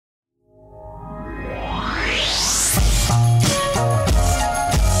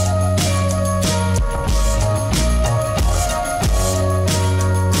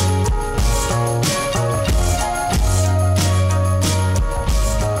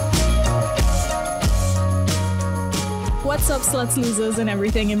What's up, sluts, losers, and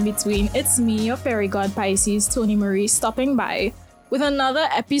everything in between? It's me, your fairy god Pisces, Tony Marie, stopping by with another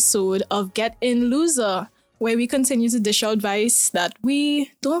episode of Get In Loser, where we continue to dish out advice that we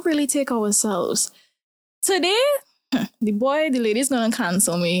don't really take ourselves. Today, the lady's gonna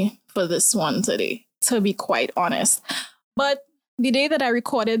cancel me for this one today, to be quite honest. But the day that I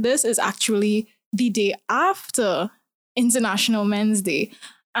recorded this is actually the day after International Men's Day.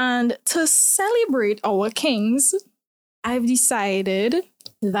 And to celebrate our kings, I've decided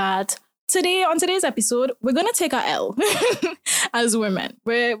that on today's episode, we're going to take a L as women.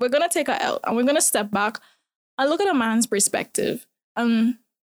 We're going to take a L and we're going to step back and look at a man's perspective and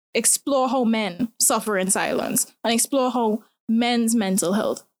explore how men suffer in silence and explore how men's mental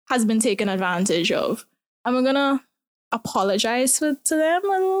health has been taken advantage of. And we're going to apologize to them a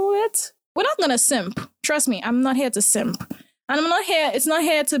little bit. We're not going to simp. Trust me, I'm not here to simp. And it's not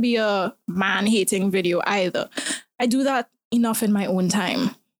here to be a man-hating video either. I do that enough in my own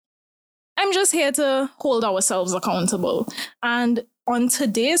time. I'm just here to hold ourselves accountable. And on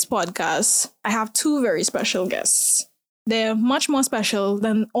today's podcast, I have two very special guests. They're much more special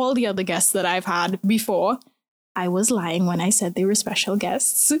than all the other guests that I've had before. I was lying when I said they were special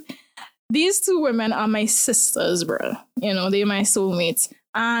guests. These two women are my sisters, bro. You know, they're my soulmates.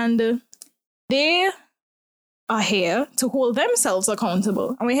 And they are here to hold themselves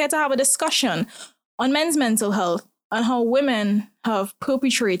accountable. And we're here to have a discussion on men's mental health and how women have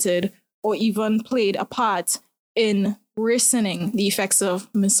perpetrated or even played a part in worsening the effects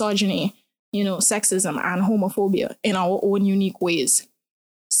of misogyny, sexism and homophobia in our own unique ways.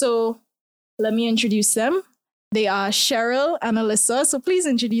 So let me introduce them. They are Cheryl and Alyssa. So please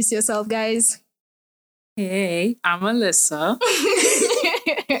introduce yourself, guys. Hey, I'm Alyssa.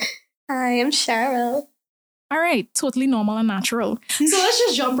 Hi, I'm Cheryl. All right, totally normal and natural. So let's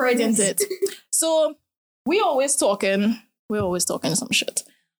just jump right into it. So we're always talking some shit.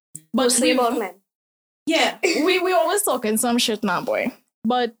 But mostly about men. Yeah, we always talking some shit now, boy.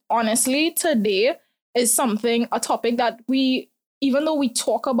 But honestly, today is a topic that even though we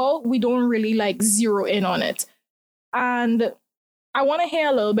talk about, we don't really zero in on it. And I want to hear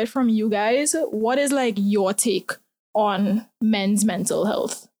a little bit from you guys. What is your take on men's mental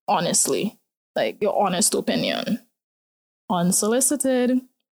health, honestly? Your honest opinion. Unsolicited.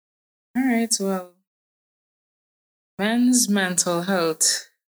 All right, well, men's mental health.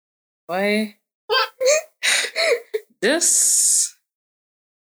 Boy, this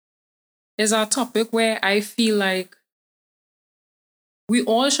is a topic where I feel like we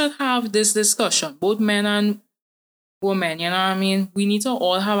all should have this discussion, both men and women, you know what I mean? We need to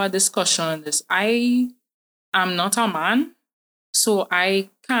all have a discussion on this. I am not a man, so I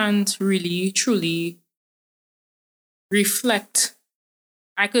can't really, truly reflect.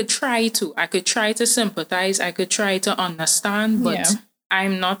 I could try to sympathize. I could try to understand, but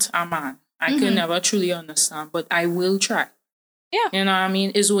I'm not a man. I can never truly understand, but I will try. Yeah. You know what I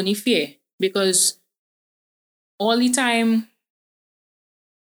mean? It's only fair because all the time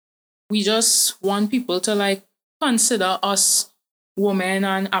we just want people to consider us women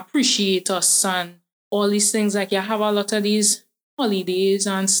and appreciate us and all these things. You have a lot of these holidays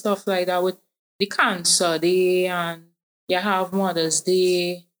and stuff like that with the Cancer Day, and you have Mother's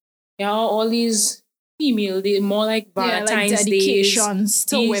Day. You have all these female days, more like Valentine's dedications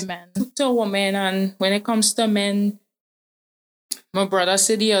to women. To women. And when it comes to men, my brother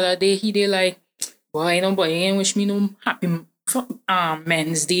said the other day, he did boy, nobody ain't wish me no happy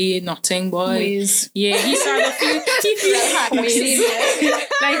Men's Day, nothing, boy. Ways. Yeah, he started he feel happy.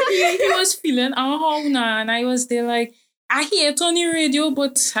 He was feeling how now, and I was there I hear it on the radio,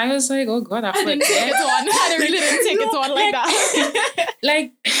 but I was oh God, I forget. I really didn't take it on like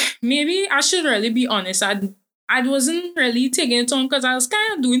that. Maybe I should really be honest. I wasn't really taking it on because I was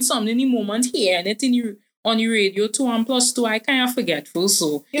kind of doing something in the moment here and it on the radio too. And plus two, I kind of forgetful.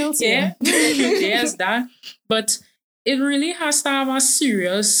 So yeah, there's that. But it really has to have a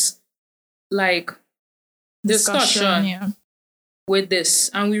serious discussion with this,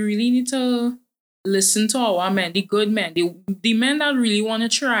 and we really need to listen to our men, the good men, the men that really want to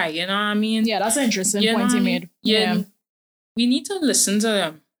try, you know what I mean? Yeah, that's an interesting point you made. Yeah. We need to listen to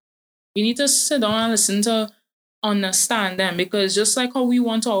them. We need to sit down and listen to understand them, because just like how we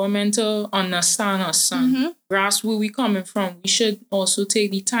want our men to understand us and grasp where we coming from, we should also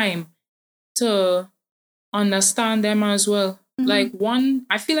take the time to understand them as well. I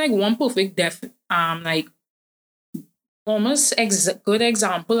feel one perfect almost good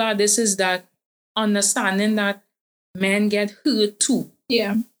example of this is that understanding that men get hurt too.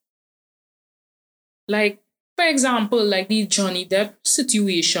 Yeah. For example, the Johnny Depp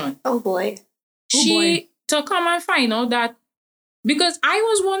situation. Oh boy. She to come and find out that, because I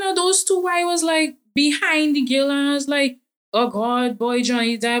was one of those two where I was like behind the girl and I was like, oh God, boy,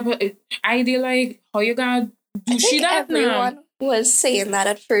 Johnny Depp, I did like, how you gonna do I she think that now? everyone was saying that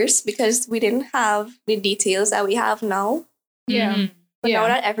at first because we didn't have the details that we have now. Yeah. Mhm. But now Yeah.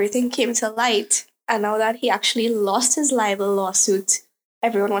 that everything came to light, and now that he actually lost his libel lawsuit,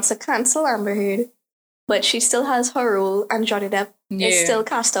 everyone wants to cancel Amber Heard. But she still has her role, and Johnny Depp is Yeah. still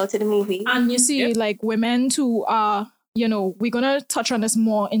cast out of the movie. And you see, Yep. like women too are, we're gonna touch on this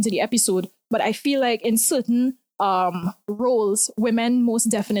more into the episode, but I feel like in certain roles, women most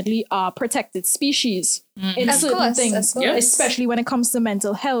definitely are protected species in Of certain course, things, of course. especially when it comes to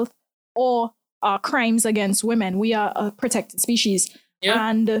mental health or crimes against women. We are a protected species. Yep.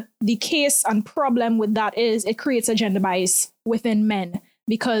 And the case and problem with that is it creates a gender bias within men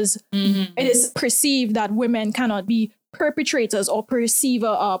because Mhm. it is perceived that women cannot be perpetrators or perceive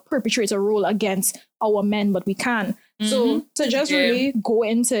a perpetrator role against our men, but we can. So to just Yeah. really go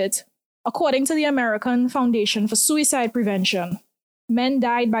into it, according to the American Foundation for Suicide Prevention, men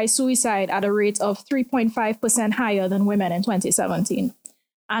died by suicide at a rate of 3.5% higher than women in 2017.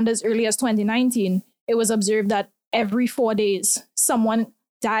 And as early as 2019, it was observed that every 4 days, someone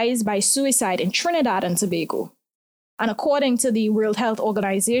dies by suicide in Trinidad and Tobago. And according to the World Health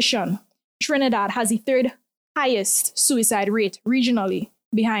Organization, Trinidad has the third highest suicide rate regionally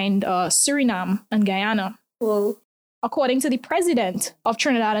behind Suriname and Guyana. Well, According to the president of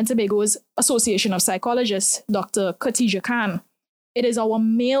Trinidad and Tobago's Association of Psychologists, Dr. Khatija Khan, it is our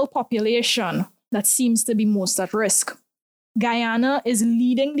male population that seems to be most at risk. Guyana is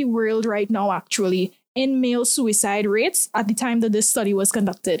leading the world right now, actually, in male suicide rates at the time that this study was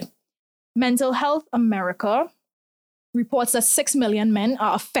conducted. Mental Health America reports that 6 million men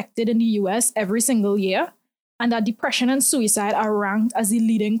are affected in the US every single year, and that depression and suicide are ranked as the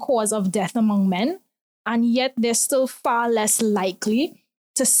leading cause of death among men, and yet they're still far less likely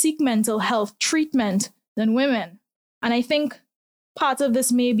to seek mental health treatment than women. And I think part of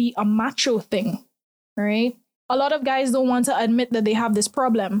this may be a macho thing, right? A lot of guys don't want to admit that they have this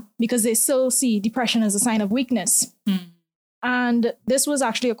problem because they still see depression as a sign of weakness. And this was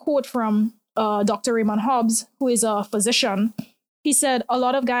actually a quote from Dr. Raymond Hobbs, who is a physician. He said, a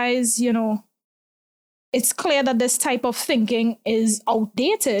lot of guys, it's clear that this type of thinking is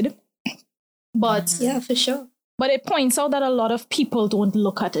outdated, but yeah, for sure. but it points out that a lot of people don't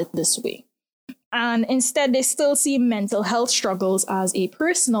look at it this way. And instead, they still see mental health struggles as a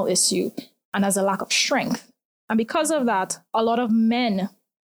personal issue and as a lack of strength. And because of that, a lot of men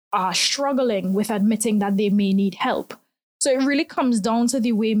are struggling with admitting that they may need help. So it really comes down to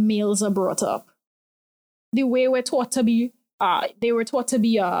the way males are brought up. The way we're taught to be, they were taught to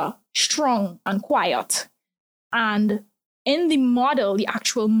be strong and quiet. And in the model, the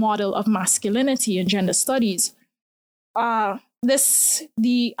actual model of masculinity in gender studies,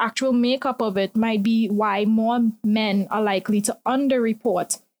 the actual makeup of it might be why more men are likely to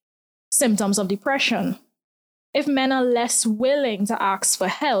underreport symptoms of depression. If men are less willing to ask for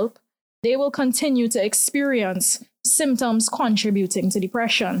help, they will continue to experience symptoms contributing to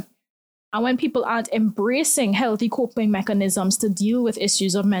depression. And when people aren't embracing healthy coping mechanisms to deal with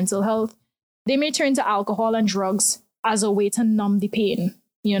issues of mental health, they may turn to alcohol and drugs as a way to numb the pain,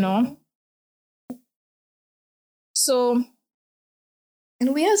 So,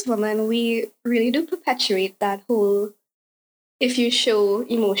 And we as women, we really do perpetuate that whole, if you show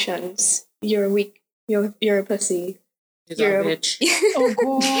emotions, you're weak, you're a pussy. He's You're a bitch. oh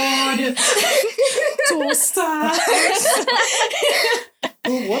God, toaster.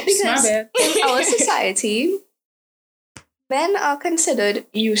 Oh, whoops, my Because bad. in our society, men are considered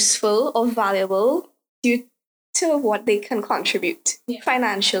useful or valuable due to what they can contribute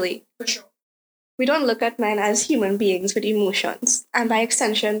financially. For sure. We don't look at men as human beings with emotions. And by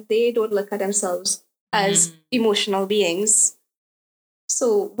extension, they don't look at themselves as emotional beings.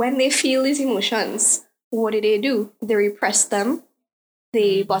 So when they feel these emotions, what do? They repress them,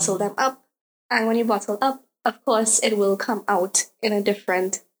 they bottle them up. And when you bottle up, of course, it will come out in a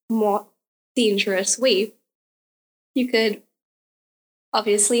different, more dangerous way. You could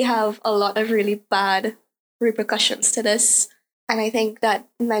obviously have a lot of really bad repercussions to this. And I think that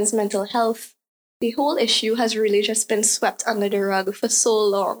men's mental health, the whole issue has really just been swept under the rug for so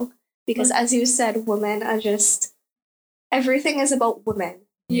long. Because as you said, women are just, everything is about women.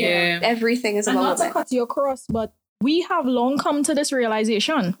 Yeah. Everything is And about not to women. cut you across, but we have long come to this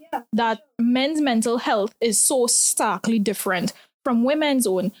realization that men's mental health is so starkly different from women's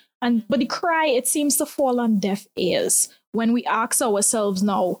own. But the cry, it seems to fall on deaf ears when we ask ourselves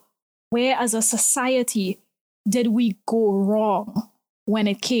now, where as a society did we go wrong when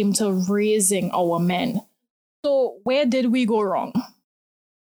it came to raising our men? So where did we go wrong?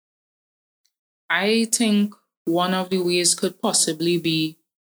 I think one of the ways could possibly be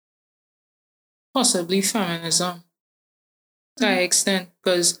feminism to an extent,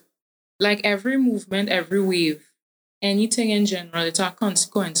 because like every movement, every wave, anything in general, it has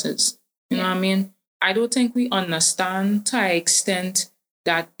consequences. You know what I mean? I don't think we understand to an extent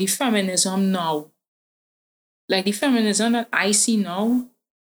that the feminism now, like the feminism that I see now,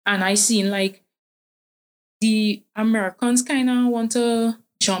 and I seen like the Americans kind of want to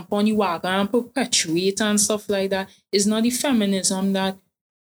jump on the wagon and perpetuate and stuff like that, is not the feminism that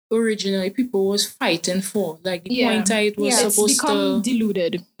originally people was fighting for. Like the point that it was supposed it's become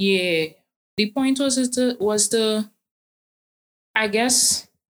diluted. Yeah. The point was to I guess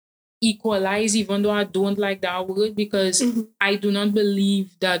equalize, even though I don't like that word, because I do not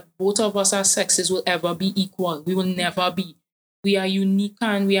believe that both of us as sexes will ever be equal. We will never be. We are unique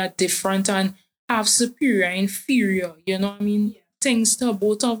and we are different and have superior, inferior, you know what I mean? Things to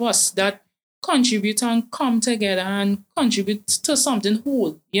both of us that contribute and come together and contribute to something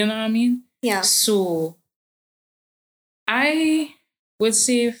whole, you know what I mean? Yeah. So I would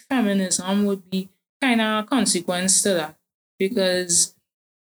say feminism would be kind of a consequence to that, because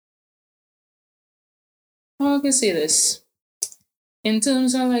how can I say this? In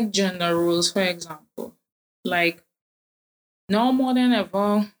terms of like gender roles, for example, like now more than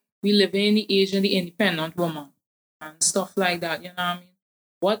ever, we live in the age of the independent woman and stuff like that. You know what I mean?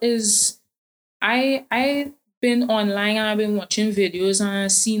 What is I've been online and I've been watching videos and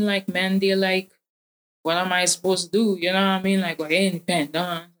I've seen like men, they're like, what am I supposed to do? You know what I mean? Like, well, you're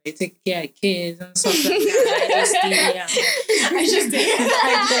independent. They take care of kids and stuff like that. I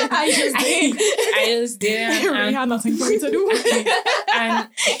just did. I really had nothing for me to do. And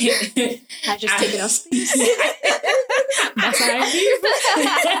I just take it off space. That's how I leave.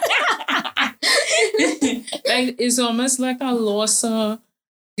 Like, it's almost like a loss of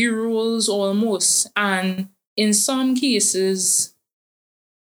the rules almost. And in some cases,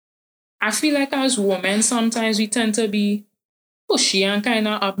 I feel like as women, sometimes we tend to be pushy and kind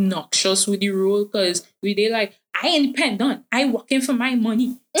of obnoxious with the rule, because they like, I independent, I working for my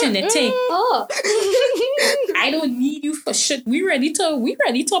money. Oh. I don't need you for shit. We ready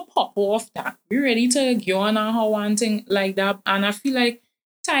to pop off that. We ready to go on our one thing like that. And I feel like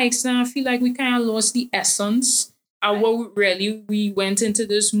I feel like we kind of lost the essence of what we went into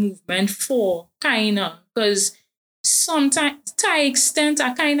this movement for, kind of, because sometimes, to an extent,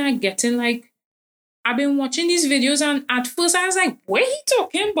 I kind of getting like, I've been watching these videos and at first I was like, what are you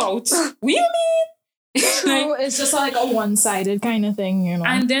talking about? What do you mean? True, it's just like a one-sided kind of thing, you know.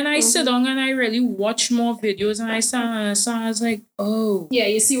 And then I sit down and I really watch more videos and I was like, oh. Yeah,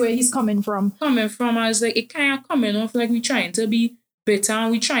 you see where he's coming from. I was like, it kind of coming off like we're trying to be better and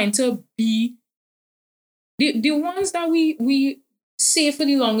we're trying to be the ones that we say for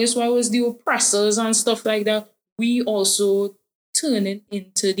the longest while was the oppressors and stuff like that. We also turning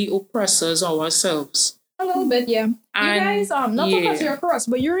into the oppressors ourselves. A little bit, yeah. And, you guys, not to cut you across,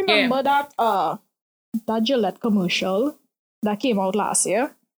 but you remember that Gillette commercial that came out last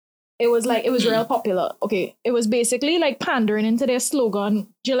year? It was real popular. Okay, it was basically like pandering into their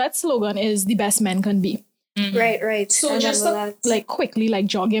slogan. Gillette's slogan is "the best men can be." Mm-hmm. Right. So just to, like quickly like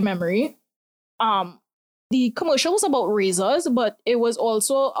jog your memory, the commercial was about razors, but it was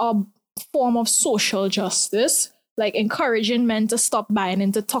also a form of social justice, like encouraging men to stop buying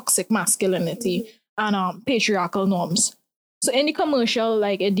into toxic masculinity and patriarchal norms. So in the commercial,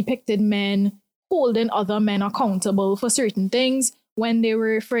 like it depicted men holding other men accountable for certain things when they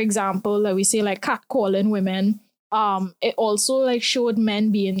were, for example, like we say, like catcalling women. It also like showed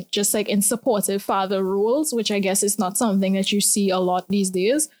men being just like in supportive father roles, which I guess is not something that you see a lot these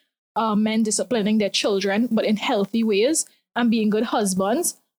days. Men disciplining their children, but in healthy ways, and being good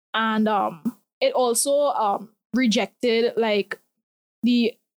husbands. And it also rejected like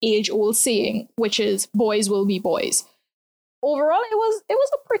the age-old saying, which is boys will be boys. Overall, it was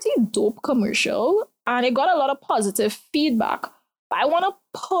a pretty dope commercial, and it got a lot of positive feedback. But I want to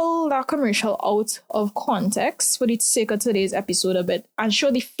pull that commercial out of context for the sake of today's episode a bit and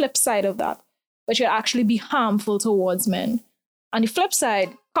show the flip side of that, which could actually be harmful towards men. And the flip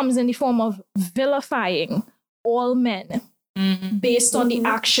side comes in the form of vilifying all men based on the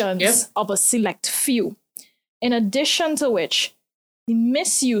actions of a select few. In addition to which, the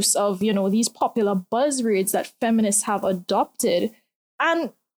misuse of, these popular buzzwords that feminists have adopted.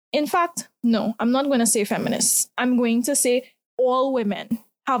 And in fact, no, I'm not going to say feminists. I'm going to say all women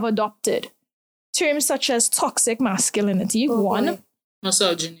have adopted terms such as toxic masculinity, 1,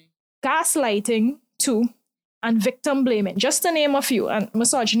 misogyny, gaslighting, 2, and victim blaming, just to name a few, and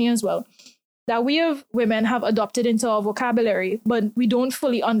misogyny as well. that we of women have adopted into our vocabulary, but we don't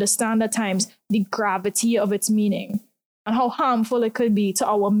fully understand at times the gravity of its meaning and how harmful it could be to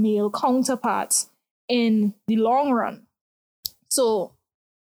our male counterparts in the long run. So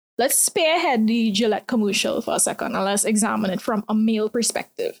let's spearhead the Gillette commercial for a second and let's examine it from a male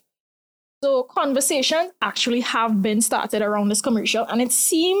perspective. So conversations actually have been started around this commercial, and it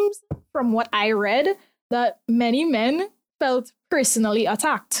seems from what I read that many men felt personally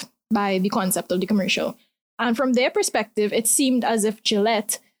attacked by the concept of the commercial. And from their perspective, it seemed as if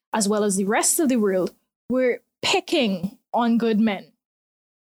Gillette, as well as the rest of the world, were picking on good men.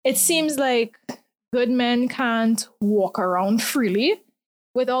 It seems like good men can't walk around freely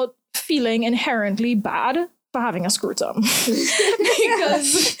without feeling inherently bad for having a scrotum.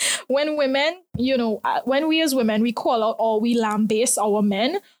 Because when women, when we as women, we call out or we lambaste our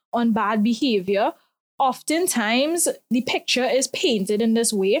men on bad behavior, oftentimes the picture is painted in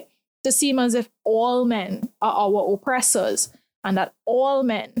this way to seem as if all men are our oppressors and that all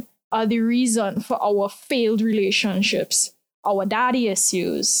men are the reason for our failed relationships, our daddy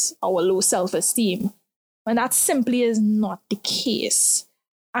issues, our low self-esteem. And that simply is not the case.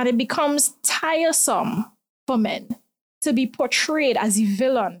 And it becomes tiresome for men to be portrayed as a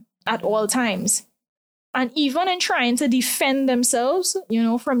villain at all times. And even in trying to defend themselves,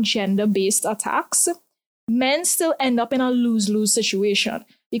 from gender-based attacks, men still end up in a lose-lose situation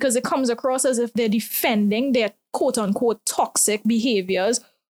because it comes across as if they're defending their quote-unquote toxic behaviors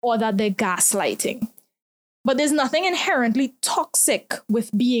or that they're gaslighting. But there's nothing inherently toxic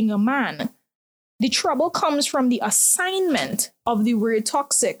with being a man. The trouble comes from the assignment of the word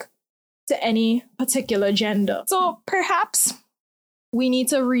toxic to any particular gender. So perhaps we need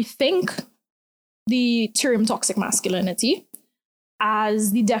to rethink the term toxic masculinity,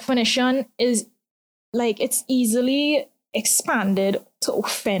 as the definition is it's easily expanded to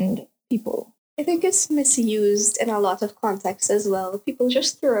offend people. I think it's misused in a lot of contexts as well. People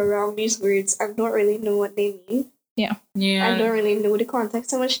just throw around these words and don't really know what they mean. Yeah. And don't really know the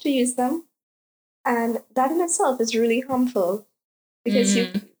context in which to use them. And that in itself is really harmful because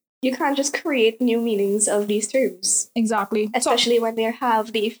you can't just create new meanings of these terms. Exactly. Especially when they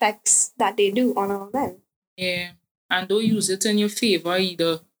have the effects that they do on our men. Yeah. And don't use it in your favor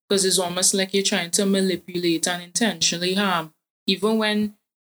either, because it's almost like you're trying to manipulate and intentionally harm. Even when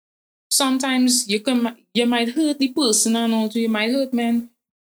sometimes you might hurt the person and all too. You might hurt men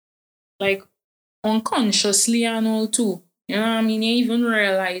unconsciously and all too. You know what I mean? You even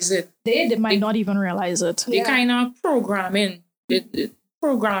realize it. They might not even realize it. They kind of programming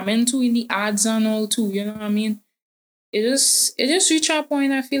too in the ads and all too. You know what I mean? It just reached a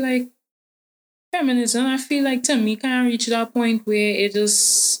point. I feel like feminism. I feel like to me kind of reached that point where it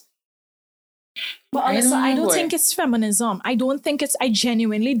just. But Alyssa, I don't think it's feminism. I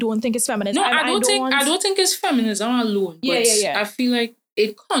genuinely don't think it's feminism. No, I don't think it's feminism alone. But I feel like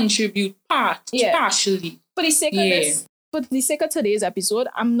it contributes partially. For the sake of this. For the sake of today's episode,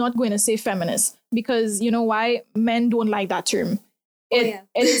 I'm not going to say feminist because you know why? Men don't like that term. It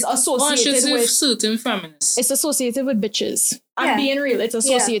is associated with certain feminists. It's associated with bitches. I'm being real. It's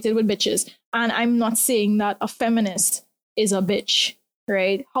associated with bitches. And I'm not saying that a feminist is a bitch,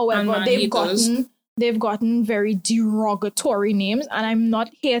 right? However, they've gotten very derogatory names, and I'm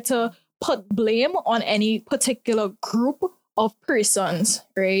not here to put blame on any particular group of persons,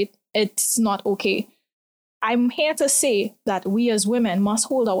 right? It's not okay. I'm here to say that we as women must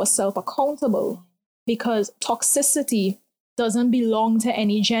hold ourselves accountable because toxicity doesn't belong to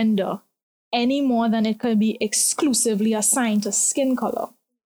any gender any more than it can be exclusively assigned to skin color.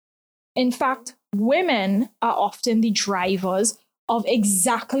 In fact, women are often the drivers of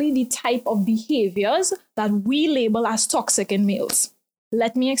exactly the type of behaviors that we label as toxic in males.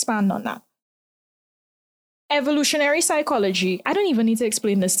 Let me expand on that. Evolutionary psychology. I don't even need to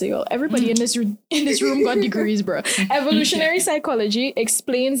explain this to you. Everybody in this room got degrees, bro. Evolutionary psychology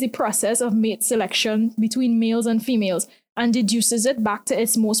explains the process of mate selection between males and females and deduces it back to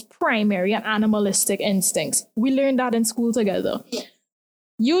its most primary and animalistic instincts. We learned that in school together.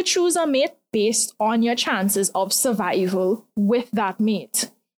 You choose a mate based on your chances of survival with that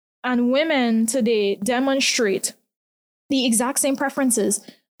mate. And women today demonstrate the exact same preferences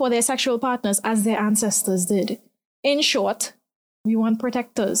for their sexual partners as their ancestors did. In short, we want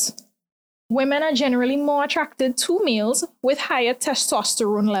protectors. Women are generally more attracted to males with higher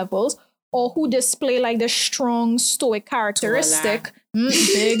testosterone levels or who display the strong stoic characteristic.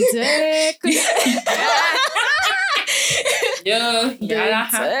 Big dick.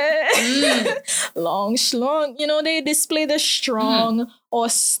 Long schlong. They display the strong or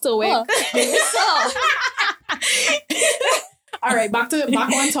stoic. All right, back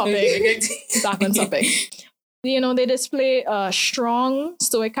on topic. Back on topic. They display strong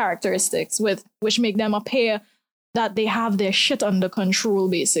stoic characteristics which make them appear that they have their shit under control,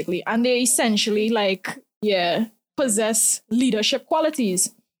 basically. And they essentially, possess leadership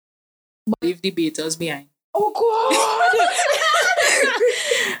qualities. Leave debaters behind. Oh, God!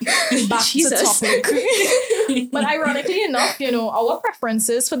 Back Jesus. to topic. But ironically enough, our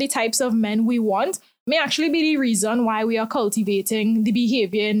preferences for the types of men we want may actually be the reason why we are cultivating the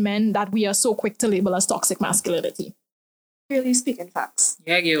behavior in men that we are so quick to label as toxic masculinity. Really speaking facts.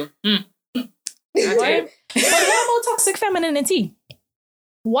 Yeah, you. Right? But what about toxic femininity?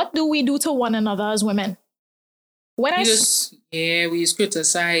 What do we do to one another as women? We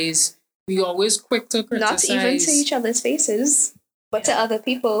criticize. We always quick to criticize. Not even to each other's faces, but to other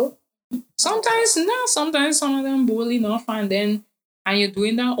people. Sometimes some of them bold enough, and you're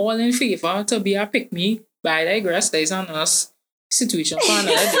doing that all in favor to be a pick-me. But I digress, there's another situation for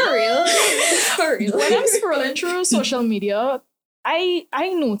another day. For real. When I'm scrolling through social media,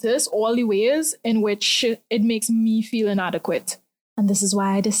 I notice all the ways in which it makes me feel inadequate. And this is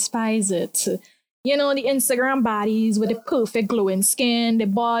why I despise it. The Instagram bodies with the perfect glowing skin, the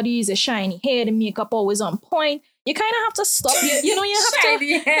bodies, the shiny hair, the makeup always on point. You kind of have to stop. You have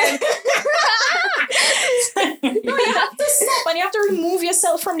Shiny hair. you have to stop and you have to remove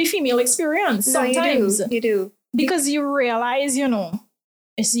yourself from the female experience sometimes. No, you do. Because you realize,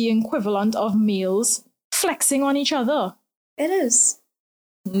 it's the equivalent of males flexing on each other. It is.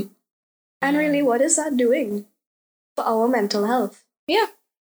 And really, what is that doing for our mental health? Yeah.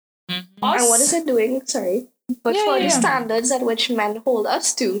 Mm-hmm. And what is it doing? Sorry. But for the standards at which men hold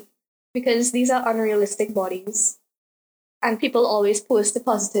us to. Because these are unrealistic bodies. And people always post the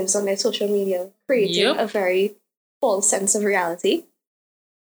positives on their social media, creating a very false sense of reality.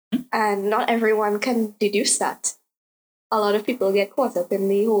 And not everyone can deduce that. A lot of people get caught up in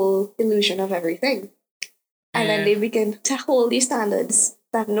the whole illusion of everything. And then they begin to hold these standards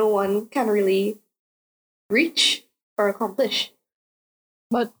that no one can really reach or accomplish.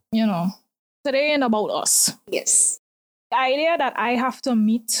 But, today ain't about us. Yes. The idea that I have to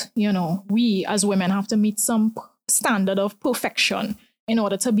meet, we as women have to meet some standard of perfection in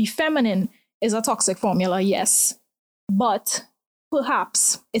order to be feminine is a toxic formula, yes. But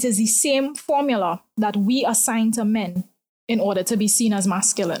perhaps it is the same formula that we assign to men in order to be seen as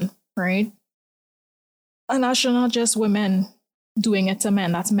masculine, right? And that's not just women doing it to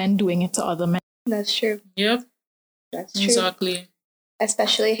men, that's men doing it to other men. That's true. Yep. That's true. Exactly.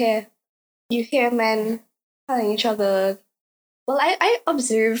 Especially here. You hear men telling each other. Well, I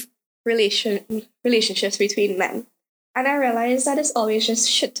observe relationships between men. And I realize that it's always just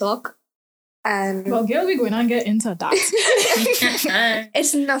shit talk. And well, girl, we're going to get into that.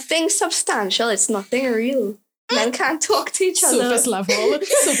 It's nothing substantial. It's nothing real. Men can't talk to each other. Surface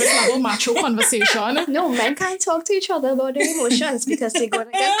level macho conversation. No, men can't talk to each other about their emotions because they're going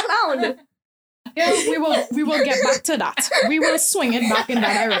to get clowned. Yeah, we will get back to that. We will swing it back in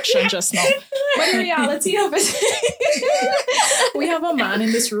that direction just now. But the reality of it, we have a man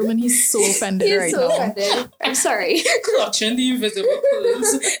in this room and he's so offended He's so now. offended. I'm sorry. Clutching the invisible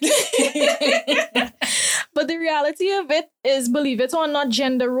clothes. But the reality of it is, believe it or not,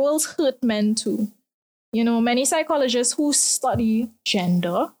 gender roles hurt men too. Many psychologists who study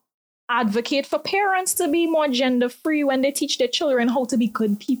gender advocate for parents to be more gender-free when they teach their children how to be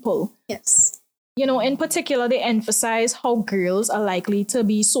good people. Yes. In particular, they emphasize how girls are likely to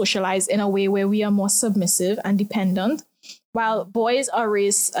be socialized in a way where we are more submissive and dependent, while boys are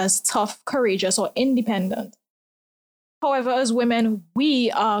raised as tough, courageous, or independent. However, as women,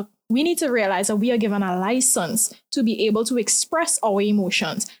 we need to realize that we are given a license to be able to express our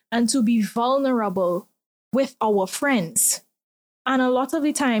emotions and to be vulnerable with our friends. And a lot of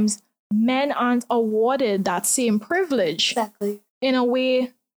the times, men aren't awarded that same privilege. Exactly. In a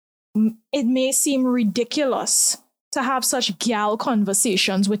way, it may seem ridiculous to have such gal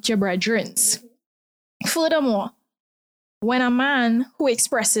conversations with your brethren. Furthermore, when a man who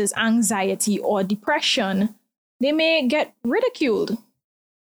expresses anxiety or depression, they may get ridiculed.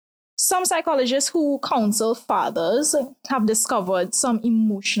 Some psychologists who counsel fathers have discovered some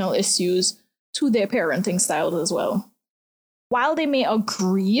emotional issues to their parenting styles as well. While they may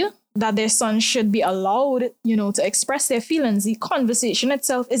agree that their son should be allowed, to express their feelings, the conversation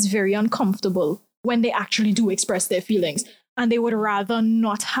itself is very uncomfortable when they actually do express their feelings, and they would rather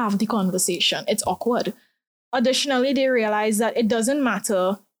not have the conversation. It's awkward. Additionally, they realize that it doesn't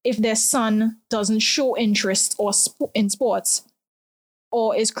matter if their son doesn't show interest in sports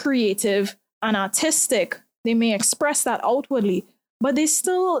or is creative and artistic. They may express that outwardly, but they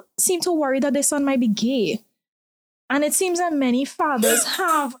still seem to worry that their son might be gay. And it seems that many fathers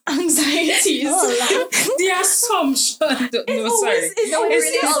have anxieties. The assumption. No, sorry. It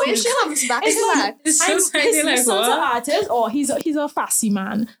always comes back to that. It's I'm just his like, son's an what? artist, or he's a fussy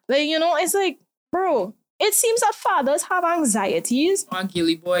man. Like, it's like, bro, it seems that fathers have anxieties. Oh,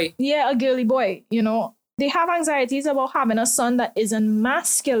 Gilly boy. Yeah, a girly boy, they have anxieties about having a son that isn't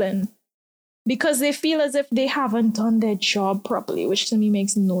masculine because they feel as if they haven't done their job properly, which to me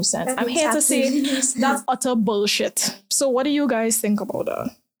makes no sense. I'm here to say that's utter bullshit. So what do you guys think about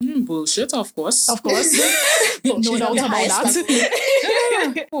that? Bullshit, of course. Of course. No doubt about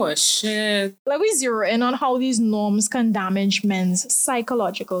that. Oh, shit. Let me zero in on how these norms can damage men's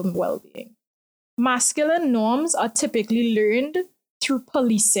psychological well-being. Masculine norms are typically learned through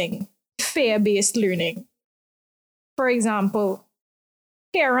policing, fear-based learning. For example,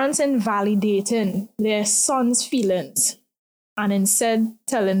 parents invalidating their son's feelings and instead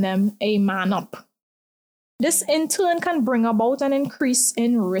telling them, "Hey, man up." This in turn can bring about an increase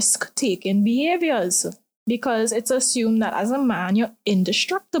in risk-taking behaviors because it's assumed that as a man, you're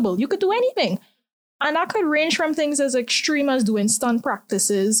indestructible. You could do anything. And that could range from things as extreme as doing stunt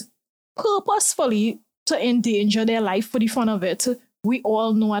practices purposefully to endanger their life for the fun of it. We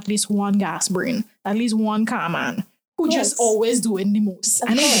all know at least one gas brain, at least one car man who just always doing the most.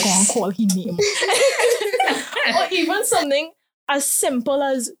 I know you're going to call his name. Or even something as simple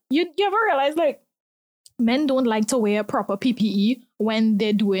as, you ever realize, like, men don't like to wear proper PPE when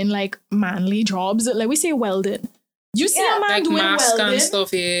they're doing, like, manly jobs. Like, we say welding. You see a man like doing mask welding, and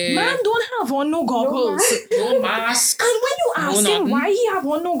stuff, yeah. man don't have on no goggles. No mask. And when you ask him why he have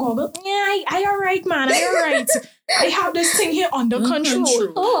on no goggles, I all right, man, I all right. I have this thing here under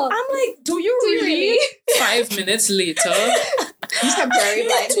control. Oh, I'm like, do you really? 5 minutes later, he's temporary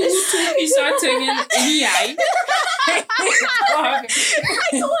blindness. he started turning in the eye. I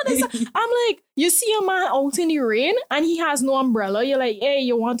don't understand. I'm like, you see a man out in the rain and he has no umbrella. You're like, hey,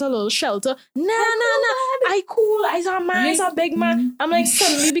 you want a little shelter? Nah. I cool. I's a man. I's a big man. I'm like,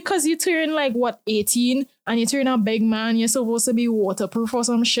 suddenly because you turn like, 18 and you turn a big man, you're supposed to be waterproof or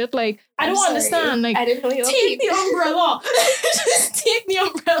some shit. Like, I don't understand. Like, I didn't know you were take the umbrella. Just take the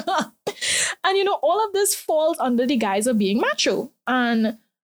umbrella. And all of this falls under the guise of being macho and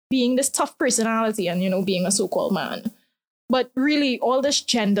being this tough personality and, being a so-called man. But really, all this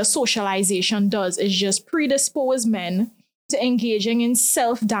gender socialization does is just predispose men to engaging in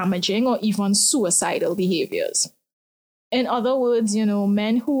self-damaging or even suicidal behaviors. In other words,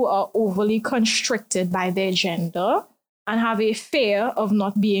 men who are overly constricted by their gender and have a fear of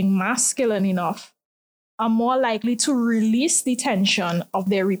not being masculine enough are more likely to release the tension of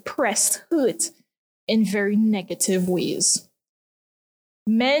their repressed hurt in very negative ways.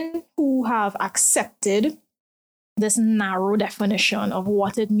 Men who have accepted this narrow definition of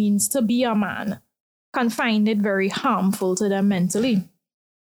what it means to be a man can find it very harmful to them mentally.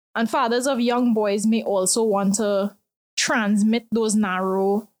 And fathers of young boys may also want to transmit those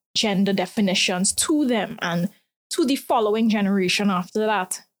narrow gender definitions to them and to the following generation after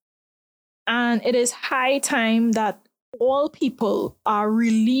that. And it is high time that all people are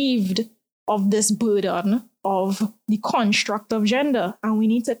relieved of this burden of the construct of gender. And we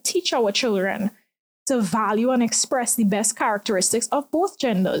need to teach our children to value and express the best characteristics of both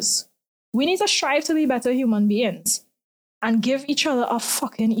genders. We need to strive to be better human beings and give each other a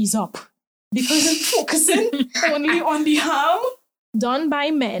fucking ease up. Because it's focusing only on the harm done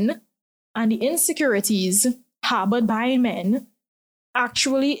by men and the insecurities harbored by men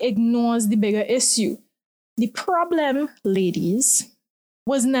actually ignores the bigger issue. The problem, ladies,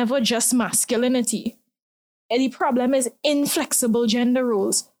 was never just masculinity. The problem is inflexible gender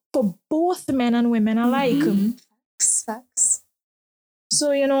roles for both men and women alike. Mm-hmm. Facts.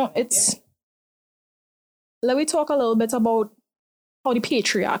 So, it's... Let me talk a little bit about how the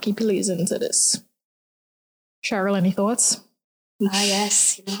patriarchy plays into this. Cheryl, any thoughts? Ah,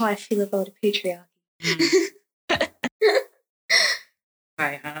 yes. You know how I feel about the patriarchy.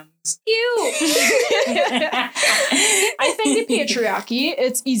 High hands. Ew! I think the patriarchy,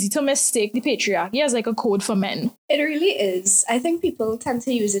 it's easy to mistake the patriarchy as like a code for men. It really is. I think people tend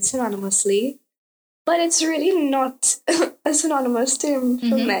to use it synonymously, but it's really not a synonymous term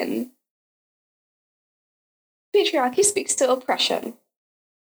for men. Patriarchy speaks to oppression.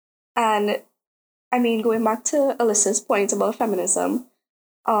 And, I mean, going back to Alyssa's point about feminism,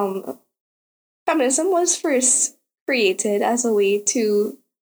 feminism was first created as a way to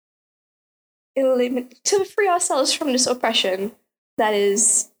free ourselves from this oppression that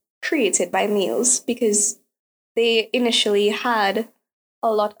is created by males, because they initially had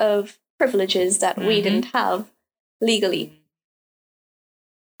a lot of privileges that we didn't have legally.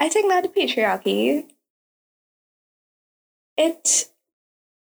 I think that the patriarchy It's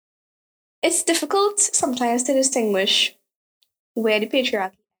difficult sometimes to distinguish where the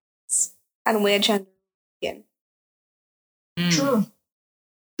patriarchy ends and where gender begins. True.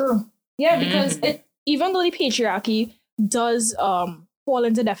 True. Yeah, because even though the patriarchy does fall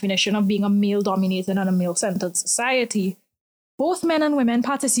into definition of being a male-dominated and a male-centered society, both men and women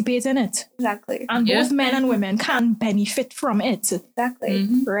participate in it. Exactly. And both men and women can benefit from it. Exactly.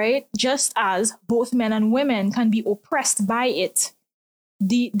 Right? Just as both men and women can be oppressed by it.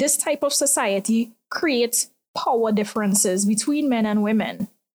 This type of society creates power differences between men and women.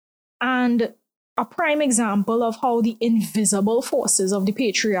 And a prime example of how the invisible forces of the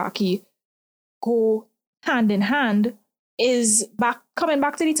patriarchy go hand in hand is coming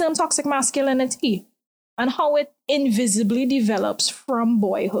back to the term toxic masculinity and how it invisibly develops from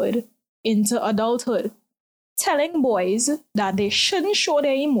boyhood into adulthood, telling boys that they shouldn't show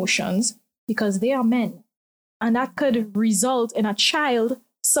their emotions because they are men. And that could result in a child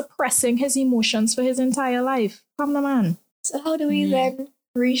suppressing his emotions for his entire life. Come the man. So how do we then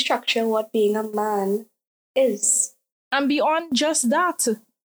restructure what being a man is? And beyond just that,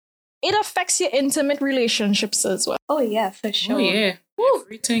 it affects your intimate relationships as well. Oh yeah, for sure. Oh yeah.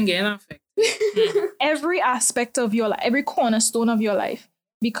 Everything getting affected. Every aspect of your life, every cornerstone of your life,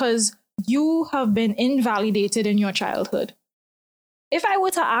 because you have been invalidated in your childhood. If I were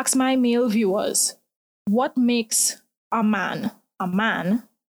to ask my male viewers, what makes a man a man,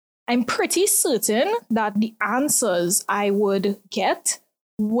 I'm pretty certain that the answers I would get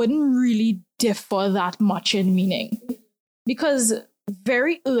wouldn't really differ that much in meaning. Because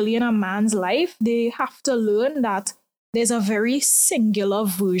very early in a man's life, they have to learn that there's a very singular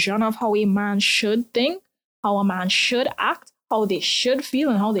version of how a man should think, how a man should act, how they should feel,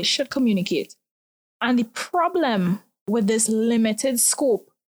 and how they should communicate. And the problem with this limited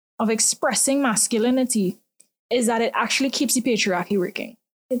scope of expressing masculinity is that it actually keeps the patriarchy working.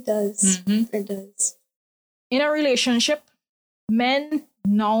 It does. It does. In a relationship, men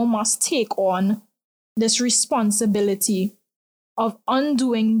now must take on this responsibility of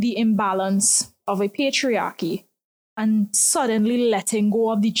undoing the imbalance of a patriarchy and suddenly letting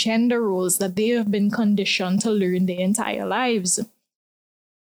go of the gender roles that they have been conditioned to learn their entire lives.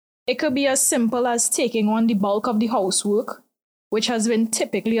 It could be as simple as taking on the bulk of the housework, which has been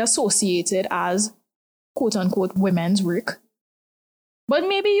typically associated as quote-unquote women's work. But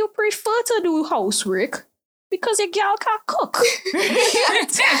maybe you prefer to do housework because your girl can't cook.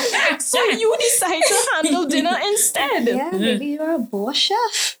 So you decide to handle dinner instead. Yeah, maybe you're a boss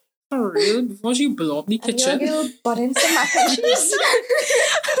chef. For real? Before you blow up the kitchen? And you'll butt in some mac and cheese.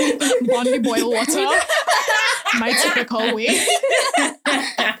 Bonnie boil water. My typical way.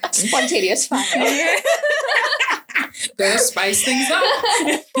 Spontaneous fire. Gotta spice things up.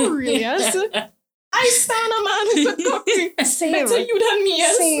 For real, yes. I stand a man who could cook. Same. Better you than me,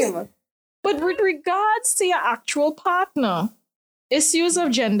 yes. Same. But with regards to your actual partner, issues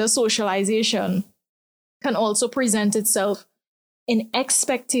of gender socialization can also present itself in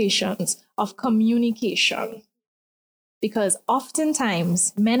expectations of communication. Because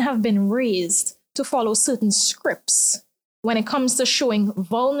oftentimes men have been raised to follow certain scripts when it comes to showing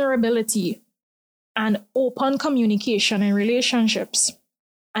vulnerability and open communication in relationships.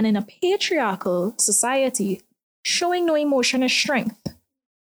 And in a patriarchal society, showing no emotion is strength.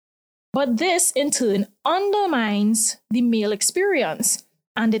 But this, in turn, undermines the male experience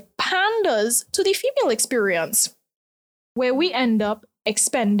and it panders to the female experience, where we end up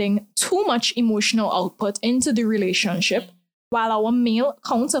expending too much emotional output into the relationship while our male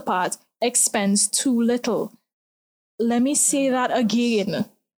counterpart expends too little. Let me say that again.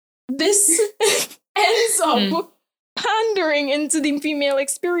 This ends up pandering into the female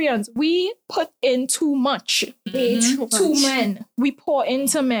experience. We put in too much. To men. We pour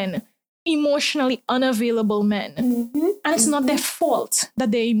into men. Emotionally unavailable men. And it's not their fault that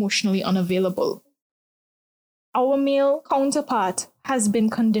they're emotionally unavailable. Our male counterpart has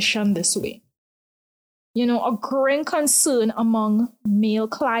been conditioned this way. You know, a growing concern among male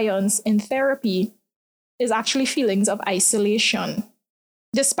clients in therapy is actually feelings of isolation,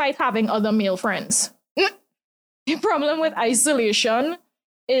 despite having other male friends. The problem with isolation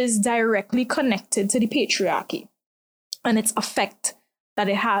is directly connected to the patriarchy and its effect that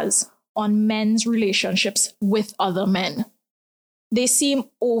it has on men's relationships with other men. They seem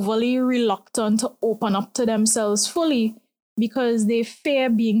overly reluctant to open up to themselves fully because they fear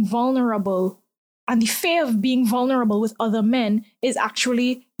being vulnerable. And the fear of being vulnerable with other men is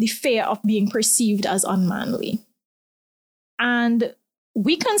actually the fear of being perceived as unmanly. And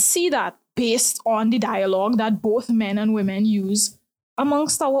we can see that based on the dialogue that both men and women use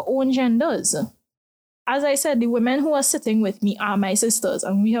amongst our own genders. as I said, the women who are sitting with me are my sisters,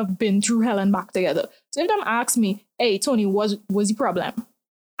 and we have been through hell and back together. So if them ask me, hey, Tony, what's the problem?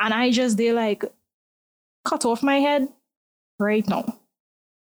 And they like cut off my head right now.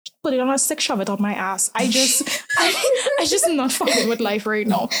 Put it on a stick, shove it up my ass. I just not fucking with life right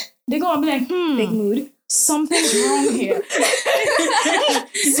now. They're gonna be like, Big mood. something's wrong here.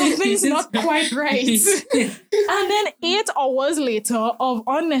 Something's not quite right. And then 8 hours later of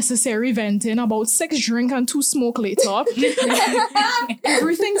unnecessary venting, about 6 drink and 2 smoke later,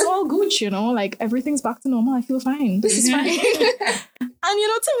 everything's all good, like everything's back to normal. I feel fine. This is fine. And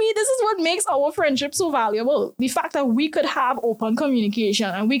to me, this is what makes our friendship so valuable. The fact that we could have open communication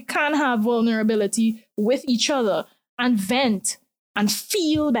and we can have vulnerability with each other and vent and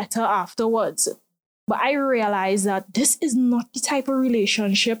feel better afterwards. But I realize that this is not the type of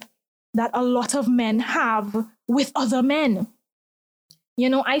relationship that a lot of men have with other men.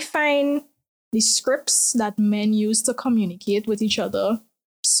 I find the scripts that men use to communicate with each other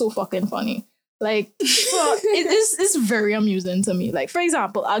so fucking funny. Like, it's very amusing to me. Like, for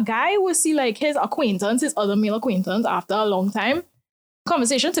example, a guy will see like his other male acquaintance after a long time.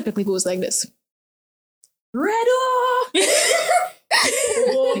 Conversation typically goes like this. Redo!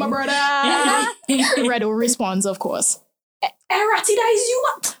 Oh, my brother. Redo responds, of course. Ratty, that is you.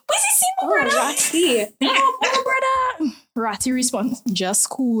 Where's he see my brother? Ratty. Oh, my brother. Ratty responds, just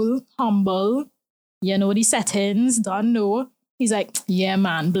cool, humble. The settings, don't know. He's like, yeah,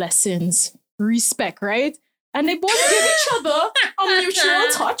 man, blessings. Respect, right? And they both give each other a mutual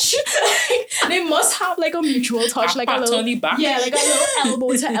touch. They must have like a mutual touch, like a little, on the back. yeah, like a little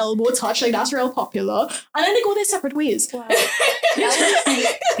elbow to elbow touch. Like that's real popular. And then they go their separate ways. Wow.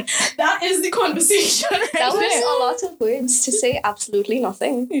 That is the conversation. Right That was there. a lot of words to say absolutely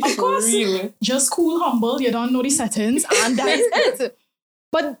nothing. Of course, Really? just cool, humble. You don't know the settings, and that is it.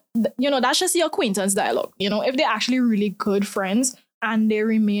 But that's just the acquaintance dialogue. If they're actually really good friends and they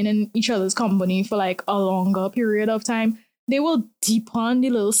remain in each other's company for like a longer period of time, they will deepen the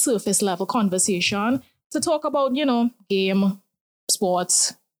little surface level conversation to talk about, game,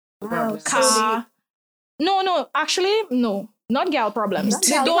 sports, Wow. car. No, actually, no. Not gal problems.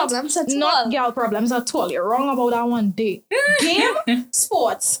 Not gal problems at Not all. gal problems at all. You're wrong about that one day. Game,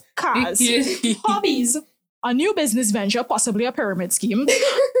 sports, cars, hobbies, a new business venture, possibly a pyramid scheme,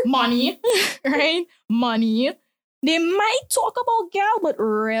 money, right? Money. They might talk about gal, but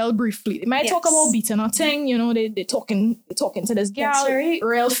real briefly. They might talk Yes. about beating a thing, they talking to this gal, That's right.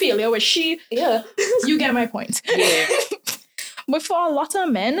 real failure with she. Yeah. You get my point. Yeah. But for a lot of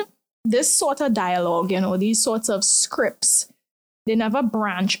men, this sort of dialogue, these sorts of scripts, they never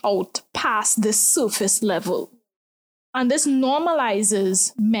branch out past this surface level. And this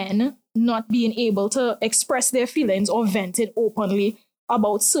normalizes men not being able to express their feelings or vent it openly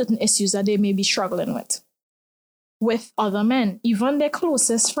about certain issues that they may be struggling with other men, even their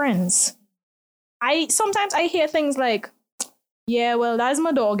closest friends. Sometimes I hear things like, yeah, well, that's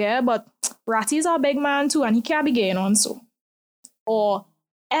my dog, but Ratty's a big man too, and he can't be getting on so. Or,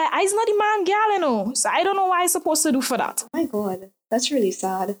 I's not the man gal, so I don't know what I'm supposed to do for that. Oh my god. That's really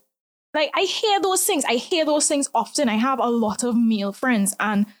sad. Like, I hear those things often. I have a lot of male friends,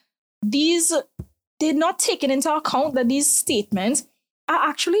 and they're not taking into account that these statements are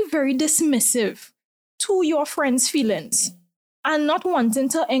actually very dismissive to your friend's feelings and not wanting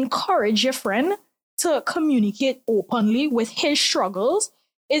to encourage your friend to communicate openly with his struggles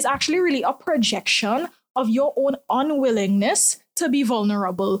is actually really a projection of your own unwillingness to be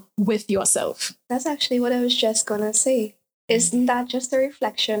vulnerable with yourself. That's actually what I was just gonna say. Isn't that just a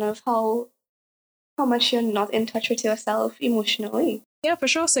reflection of how much you're not in touch with yourself emotionally? Yeah, for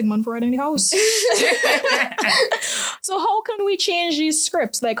sure. Sigmund Freud in the house. So how can we change these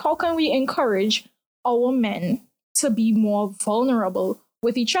scripts? Like, how can we encourage our men to be more vulnerable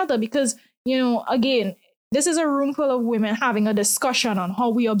with each other? Because, again, this is a room full of women having a discussion on how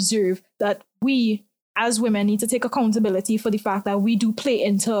we observe that we, as women, need to take accountability for the fact that we do play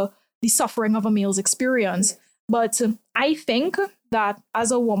into the suffering of a male's experience. But I think that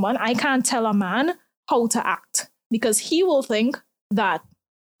as a woman, I can't tell a man how to act because he will think that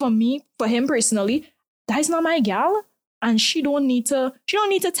for him personally, that's not my gal, and she don't need to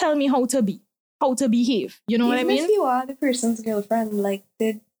tell me how to behave. You know what I mean? If you are the person's girlfriend, like,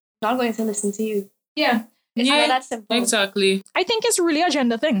 they're not going to listen to you. Yeah. It's not that simple. Exactly. I think it's really a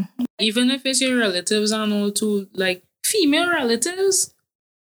gender thing. Even if it's your relatives and all too, like female relatives,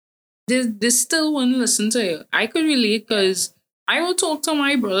 they still won't listen to you. I could relate because I will talk to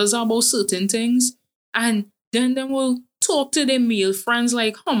my brothers about certain things and then they will talk to their male friends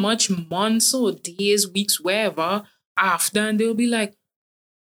like how much months or days, weeks, wherever after, and they'll be like,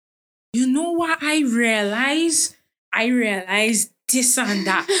 you know what I realized? I realized this and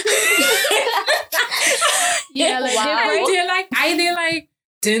that. Yeah, like Wow. I did like,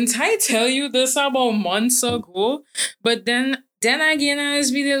 didn't I tell you this about months ago? But then again, I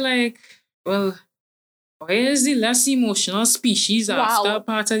was be there like, well, why is the less emotional species after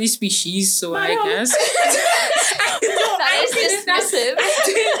part of the species? So I Madam. guess. That is dismissive.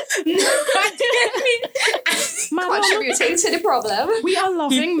 Madam, Contributing to the problem. we are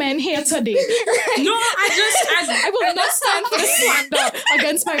loving men here today. No, I will not stand for the slander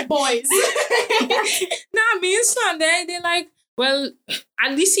against my boys. I mean, Sunday, they like, well,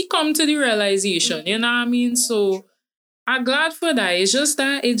 at least he come to the realization, you know what I mean? So I'm glad for that. It's just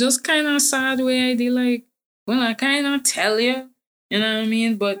that it just kind of sad where they like, well, I kind of tell you, you know what I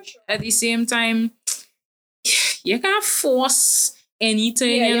mean? But at the same time, you can't force anything,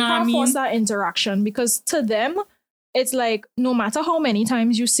 Yeah, you you know what I can't mean? force that interaction because to them, it's like no matter how many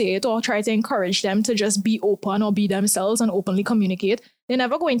times you say it or try to encourage them to just be open or be themselves and openly communicate, they're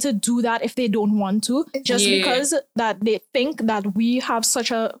never going to do that if they don't want to, just Yeah. because that they think that we have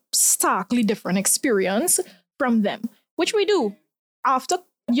such a starkly different experience from them, which we do. After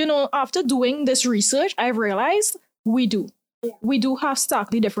doing this research, I've realized we do. We do have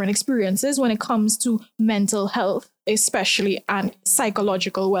starkly different experiences when it comes to mental health, especially, and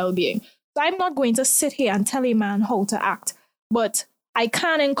psychological well-being. So I'm not going to sit here and tell a man how to act, but I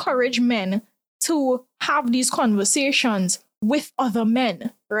can encourage men to have these conversations with other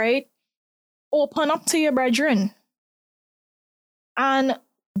men, right? Open up to your brethren. And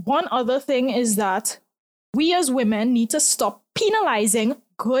one other thing is that we as women need to stop penalizing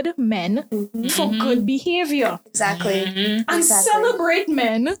good men for good behavior Exactly. Mhm. and Exactly. celebrate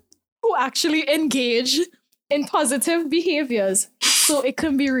men who actually engage in positive behaviors so it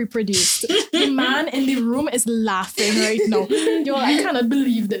can be reproduced. The man in the room is laughing right now. Yo, I cannot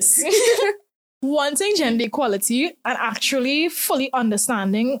believe this. Wanting gender equality and actually fully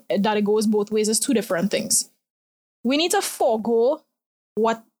understanding that it goes both ways is two different things. We need to forego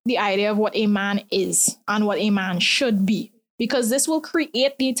what the idea of what a man is and what a man should be, because this will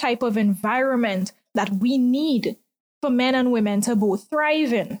create the type of environment that we need for men and women to both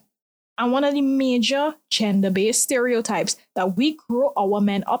thrive in. And one of the major gender-based stereotypes that we grow our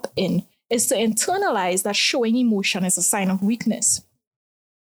men up in is to internalize that showing emotion is a sign of weakness.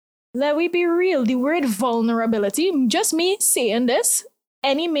 Let we be real, the word vulnerability, just me saying this,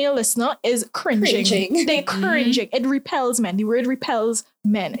 any male listener is cringing. Cringing. They're cringing. It repels men. The word repels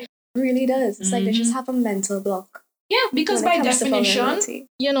men. Really does. It's like they just have a mental block. Yeah, because when it by comes to definition, vulnerability.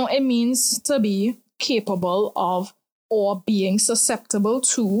 it means to be capable of or being susceptible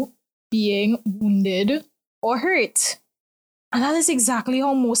to being wounded or hurt. And that is exactly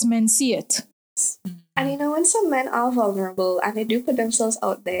how most men see it. And when some men are vulnerable and they do put themselves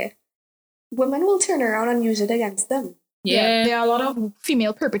out there, women will turn around and use it against them. Yeah. There are a lot of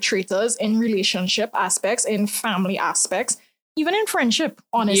female perpetrators in relationship aspects, in family aspects, even in friendship,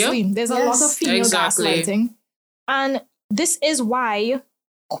 honestly. Yep. There's a lot of Yes. female Exactly. gaslighting. And this is why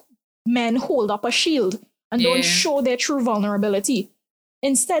men hold up a shield and Yeah. don't show their true vulnerability.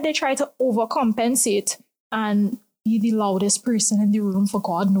 Instead, they try to overcompensate and be the loudest person in the room for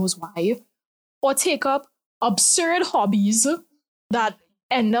God knows why. Or take up absurd hobbies that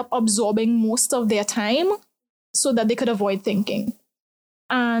end up absorbing most of their time so that they could avoid thinking.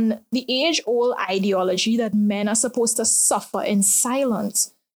 And the age-old ideology that men are supposed to suffer in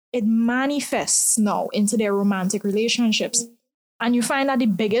silence, it manifests now into their romantic relationships. And you find that the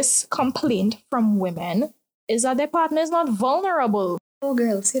biggest complaint from women is that their partner is not vulnerable. Oh,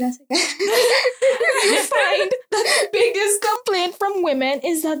 girl, see that again? You find that the biggest complaint from women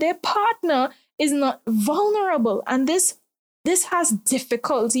is that their partner is not vulnerable. And this has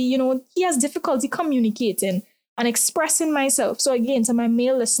difficulty, he has difficulty communicating and expressing myself. So again, to my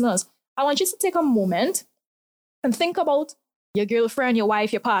male listeners, I want you to take a moment and think about your girlfriend, your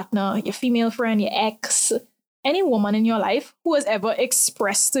wife, your partner, your female friend, your ex, any woman in your life who has ever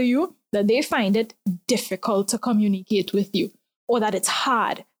expressed to you that they find it difficult to communicate with you or that it's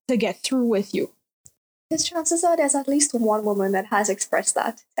hard to get through with you. Because chances are there's at least one woman that has expressed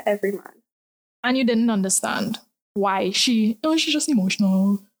that to every man. And you didn't understand why she's just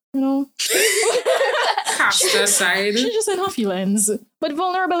emotional, Cast aside. She's just in her feelings. But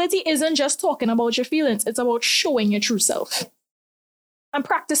vulnerability isn't just talking about your feelings, it's about showing your true self. And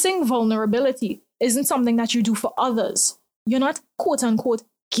practicing vulnerability isn't something that you do for others. You're not, quote unquote,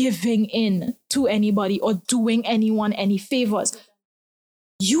 giving in to anybody or doing anyone any favors.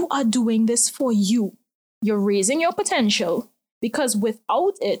 You are doing this for you. You're raising your potential because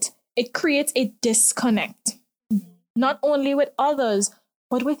without it, it creates a disconnect. Not only with others,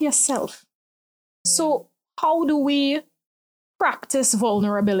 but with yourself. So how do we practice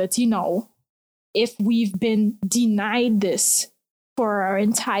vulnerability now if we've been denied this for our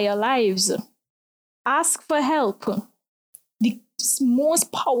entire lives? Ask for help. The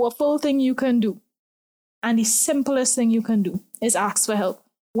most powerful thing you can do and the simplest thing you can do is ask for help.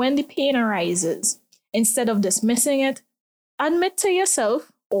 When the pain arises, instead of dismissing it, admit to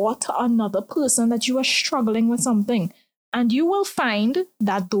yourself or to another person that you are struggling with something. And you will find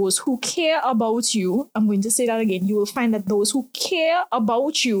that those who care about you, I'm going to say that again, you will find that those who care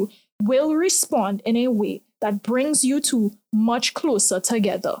about you will respond in a way that brings you two much closer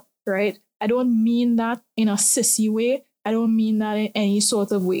together, right? I don't mean that in a sissy way. I don't mean that in any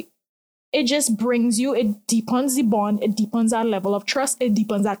sort of way. It just brings you, it deepens the bond, it deepens that level of trust, it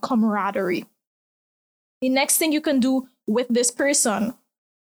deepens that camaraderie. The next thing you can do with this person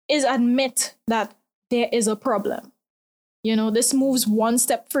is admit that there is a problem. You know, this moves one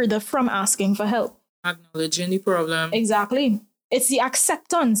step further from asking for help. Acknowledging the problem. Exactly. It's the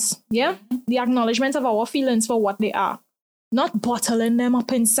acceptance, yeah? The acknowledgement of our feelings for what they are. Not bottling them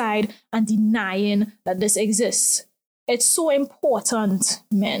up inside and denying that this exists. It's so important,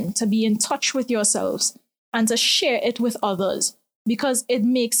 men, to be in touch with yourselves and to share it with others because it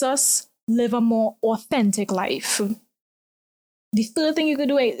makes us live a more authentic life. The third thing you could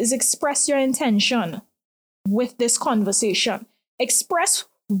do is express your intention with this conversation. Express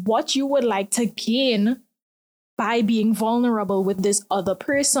what you would like to gain by being vulnerable with this other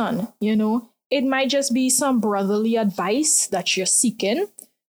person. You know, it might just be some brotherly advice that you're seeking.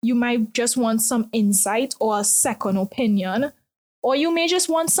 You might just want some insight or a second opinion, or you may just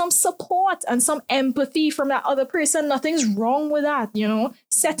want some support and some empathy from that other person. Nothing's wrong with that, you know.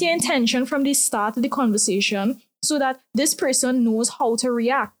 Set your intention from the start of the conversation so that this person knows how to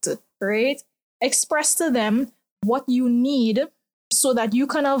react, right? Express to them what you need so that you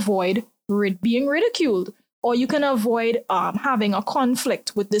can avoid being ridiculed or you can avoid having a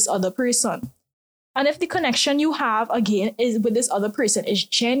conflict with this other person. And if the connection you have, again, is with this other person is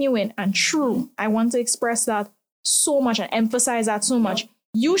genuine and true, I want to express that so much and emphasize that so much.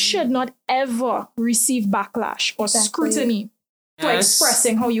 You should not ever receive backlash or scrutiny for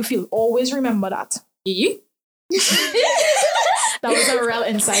expressing how you feel. Always remember that. That was a real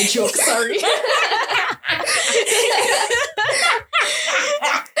inside joke, sorry.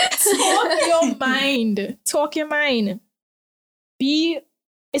 Talk your mind. Talk your mind.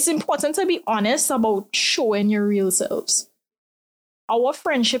 It's important to be honest about showing your real selves. Our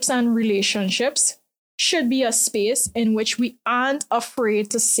friendships and relationships should be a space in which we aren't afraid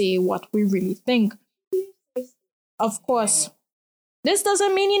to say what we really think. Of course, this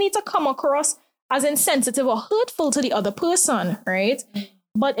doesn't mean you need to come across as insensitive or hurtful to the other person, right?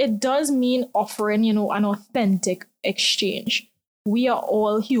 But it does mean offering, you know, an authentic exchange. We are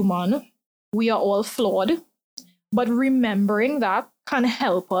all human. We are all flawed. But remembering that can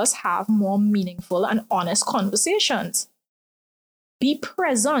help us have more meaningful and honest conversations. Be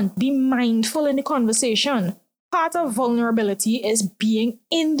present, be mindful in the conversation. Part of vulnerability is being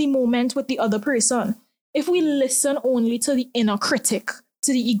in the moment with the other person. If we listen only to the inner critic,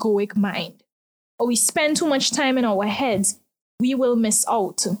 to the egoic mind, or we spend too much time in our heads, we will miss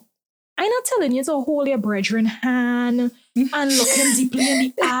out. I'm not telling you to hold your brethren hand and look him deeply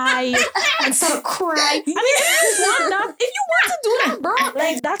in the eye and start crying. I mean, if you want to do that, bro,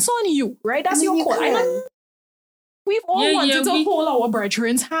 like that's on you, right? That's your call. We've all wanted to hold our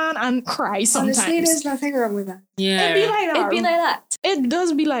brethren's hand and cry sometimes. Honestly, there's nothing wrong with that. Yeah. It be like that. It be like that. It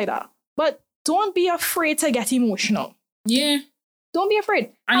does be like that. But don't be afraid to get emotional. Yeah. Don't be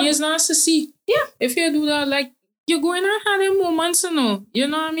afraid. And it's nice to see. Yeah. If you do that, like, you're going to have them moments, you know. You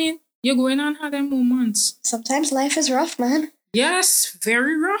know what I mean? You're going to have them moments. Sometimes life is rough, man. Yes,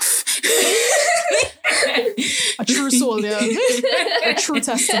 very rough. A true soldier. A true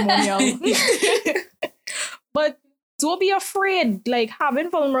testimonial. But don't be afraid. Like, having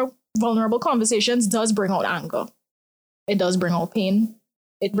vulnerable conversations does bring out anger. It does bring out pain.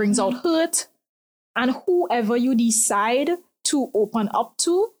 It brings out hurt. And whoever you decide to open up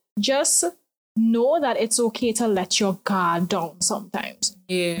to, just know that it's okay to let your guard down sometimes.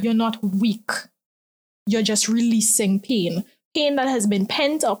 Yeah. You're not weak. You're just releasing pain. Pain that has been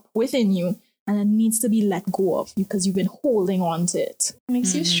pent up within you and it needs to be let go of because you've been holding on to it. It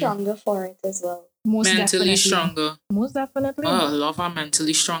makes you stronger for it as well. Most mentally definitely. stronger. Most definitely. Oh, I love our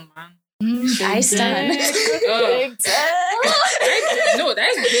mentally strong man. I stand. Big dick. No,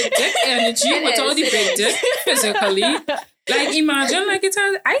 that's big dick energy It with is, all the it big dick physically. Like, imagine, like,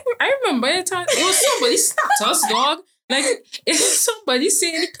 I remember it was somebody status, dog. Like, it's somebody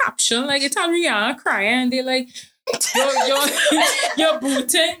saying the caption, like, it's a Rihanna crying, and they like, You're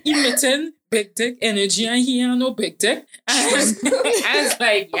booting, emitting big dick energy, and he ain't no big dick. I was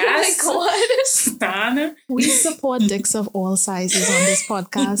like, yes. Oh my God. Stan. We support dicks of all sizes on this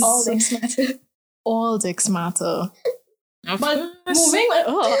podcast. All dicks matter. All dicks matter. Of But course.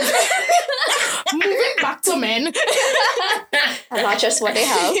 moving back to men, And not just what they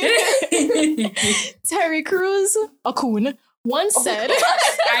have. Terry Crews, a coon, once said,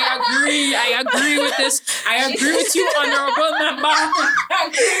 I agree with this. I agree with you, honorable member. I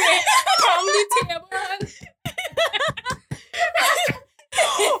agree. Pound the table.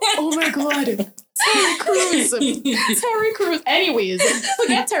 oh my God, Terry Crews. Terry Crews. Anyways,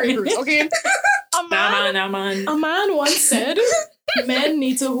 forget Terry Crews, okay? Nah, man. A man once said, men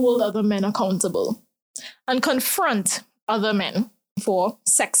need to hold other men accountable and confront other men for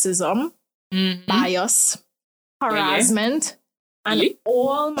sexism, bias, harassment, and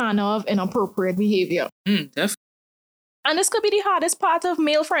all manner of inappropriate behavior. Definitely. And this could be the hardest part of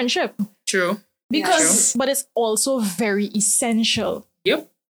male friendship True. but it's also very essential.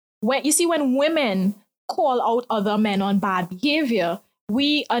 Yep. When women call out other men on bad behavior,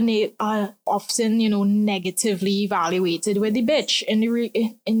 we are often, negatively evaluated with the bitch in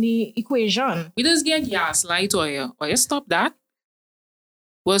the equation. We just get gaslight or you stop that.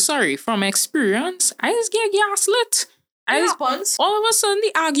 Well, sorry, from experience, I just get gaslit. Happens. All of a sudden,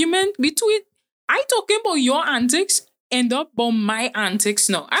 the argument between I talking about your antics end up about my antics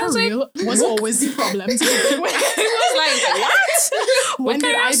now. I was like, was always the problem. To begin with. I was like, what? When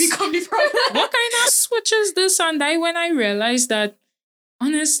did I become the problem? What kind of switch is this? And when I realized that,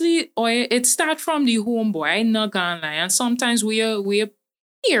 honestly, it start from the home, boy. I not gonna lie. And sometimes we're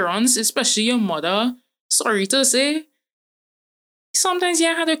parents, especially your mother. Sorry to say, sometimes you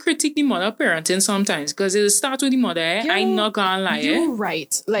have to critique the mother parenting sometimes because it starts with the mother. I not gonna lie. You're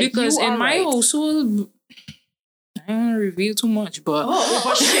right. Because in my right. household, I don't reveal too much, but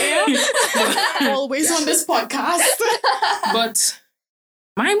always on this podcast. but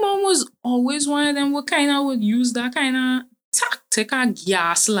my mom was always one of them who kind of would use that kind of tactic of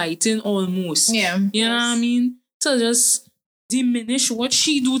gaslighting almost. Yeah. You know what I mean? To just diminish what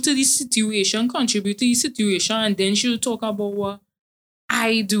she do to the situation, contribute to the situation, and then she'll talk about what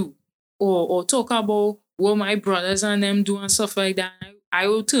I do. Or talk about what my brothers and them do and stuff like that. I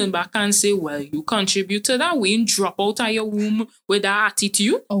will turn back and say, well, you contribute to that. We didn't drop out of your womb with that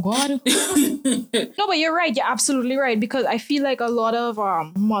attitude. Oh, God. No, but you're right. You're absolutely right. Because I feel like a lot of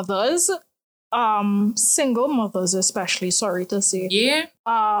mothers, single mothers especially, sorry to say, Yeah.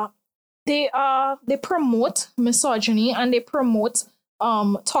 they promote misogyny and they promote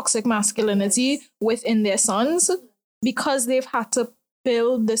toxic masculinity within their sons because they've had to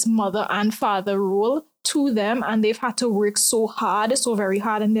build this mother and father role to them, and they've had to work so very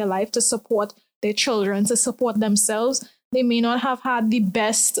hard in their life to support their children, to support themselves. They may not have had the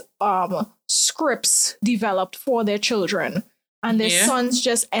best scripts developed for their children, and their sons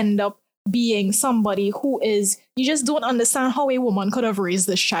just end up being somebody who is, you just don't understand how a woman could have raised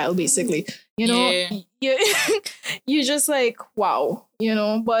this child, basically. You're just like, wow,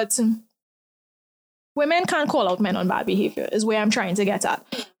 but women can't call out men on bad behavior is where I'm trying to get at.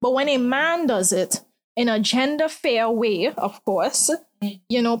 But when a man does it in a gender fair way, of course,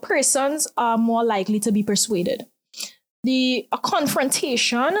 persons are more likely to be persuaded. A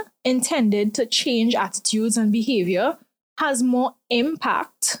confrontation intended to change attitudes and behavior has more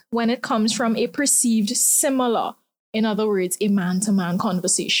impact when it comes from a perceived similar, in other words, a man-to-man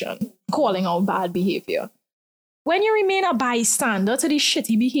conversation, calling out bad behavior. When you remain a bystander to the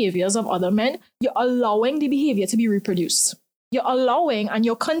shitty behaviors of other men, you're allowing the behavior to be reproduced. You're allowing and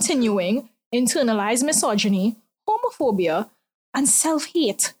you're continuing internalized misogyny, homophobia, and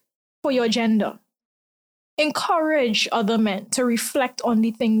self-hate for your gender. Encourage other men to reflect on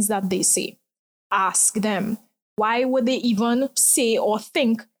the things that they say. Ask them, why would they even say or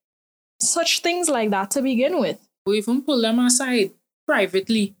think such things like that to begin with? Or even pull them aside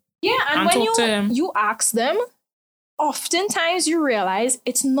privately. Yeah, and talk to when them. you ask them, oftentimes you realize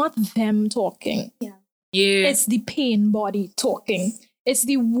it's not them talking. Yeah. It's the pain body talking. It's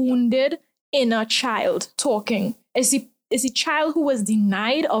the wounded inner child talking. It's the child who was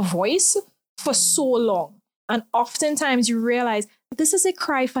denied a voice for so long. And oftentimes you realize this is a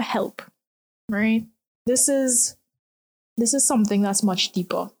cry for help, right? This is something that's much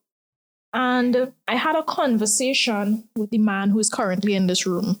deeper. And I had a conversation with the man who's currently in this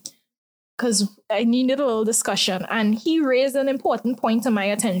room because I needed a little discussion. And he raised an important point to my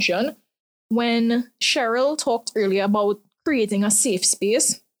attention when Cheryl talked earlier about creating a safe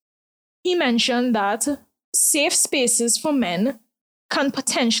space. He mentioned that safe spaces for men can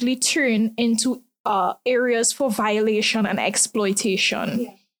potentially turn into areas for violation and exploitation.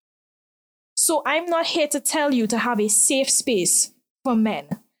 Yeah. So I'm not here to tell you to have a safe space for men.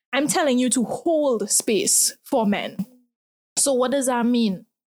 I'm telling you to hold space for men. So what does that mean?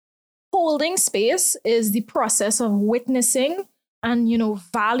 Holding space is the process of witnessing and,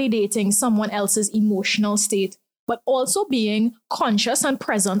 validating someone else's emotional state, but also being conscious and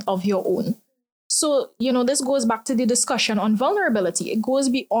present of your own. So, this goes back to the discussion on vulnerability. It goes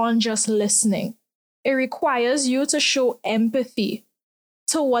beyond just listening. It requires you to show empathy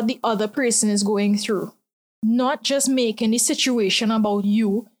to what the other person is going through, not just making the situation about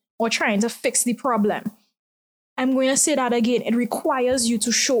you or trying to fix the problem. I'm going to say that again. It requires you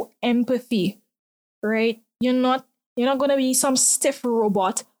to show empathy, right? You're not going to be some stiff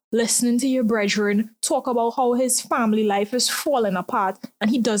robot listening to your brethren talk about how his family life is falling apart and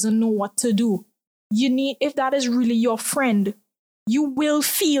he doesn't know what to do. If that is really your friend, you will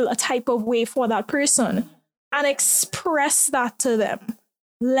feel a type of way for that person and express that to them.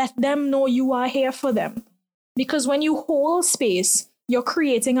 Let them know you are here for them. Because when you hold space, you're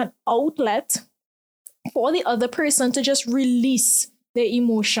creating an outlet for the other person to just release their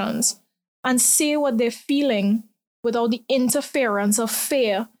emotions and say what they're feeling without the interference of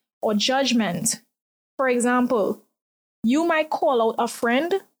fear or judgment. For example, you might call out a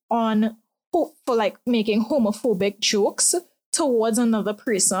friend for making homophobic jokes towards another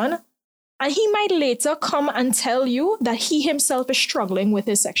person, and he might later come and tell you that he himself is struggling with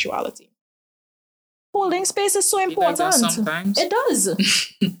his sexuality. Holding space is so important. Like that sometimes. It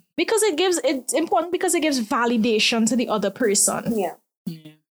does. Because it's important because it gives validation to the other person. Yeah.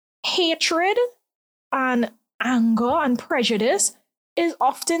 Hatred and anger and prejudice is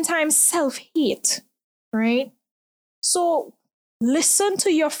oftentimes self-hate, right? So listen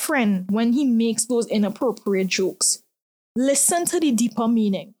to your friend when he makes those inappropriate jokes. Listen to the deeper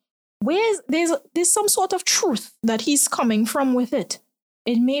meaning. There's some sort of truth that he's coming from with it.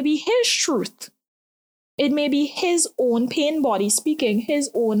 It may be his truth. It may be his own pain body speaking,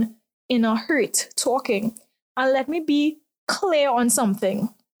 his own inner hurt talking. And let me be clear on something.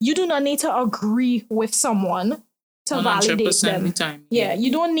 You do not need to agree with someone to validate them. The time. Yeah,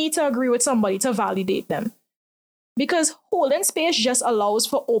 you don't need to agree with somebody to validate them. Because holding space just allows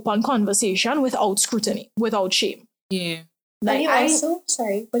for open conversation without scrutiny, without shame. Yeah. But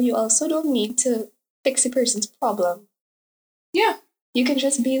you also don't need to fix a person's problem. Yeah. You can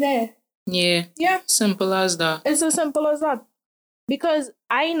just be there. Yeah. Yeah. Simple as that. It's as simple as that. Because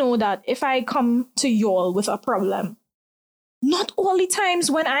I know that if I come to y'all with a problem, not all the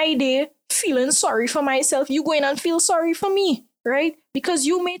times when I there feeling sorry for myself, you go in and feel sorry for me, right? Because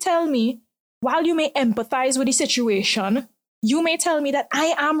you may tell me, while you may empathize with the situation, you may tell me that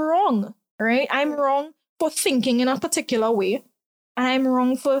I am wrong, right? I'm wrong for thinking in a particular way, and I'm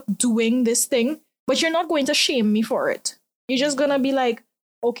wrong for doing this thing, but you're not going to shame me for it. You're just going to be like,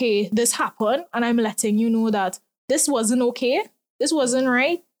 okay, this happened, and I'm letting you know that this wasn't okay. This wasn't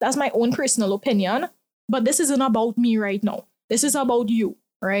right. That's my own personal opinion, but this isn't about me right now. This is about you,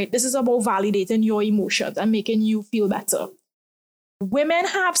 right? This is about validating your emotions and making you feel better. Women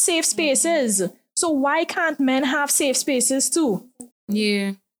have safe spaces. So why can't men have safe spaces too?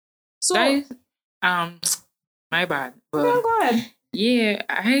 Yeah. So my bad. But no, go ahead. yeah,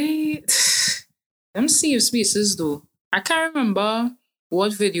 them safe spaces though. I can't remember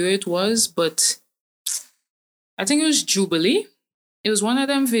what video it was, but I think it was Jubilee. It was one of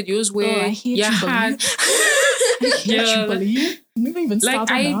them videos where you had Jubilee. You don't even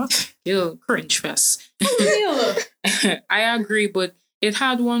start on that. Cringe fest. Real. I agree, but it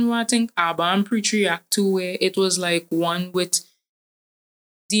had one where I think Abba and Preach react to, where it was like one with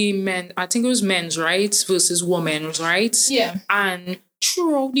the men, I think it was men's rights versus women's rights. Yeah. And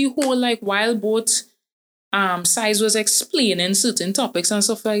throughout the whole, like, while both sides was explaining certain topics and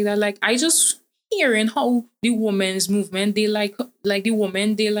stuff like that, like, I just hearing how the women's movement, they're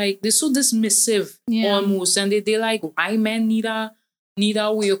so dismissive almost, and they like, why men need a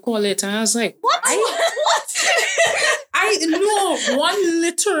way you call it, and I was like, what? I know one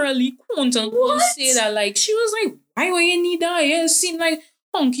literally quote unquote say that, like, she was like, why would you need that? Yeah, it seemed like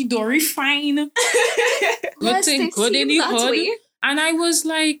hunky dory fine. Good thing, good in the hood. And I was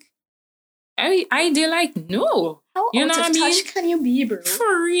like, I did like, no. How you know out what of I mean? touch can you be, bro?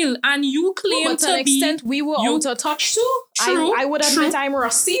 For real. And you claim But to an extent we were out of touch too. True, I would admit I'm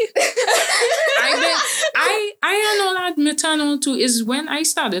rusty. I and all admit and all too is when I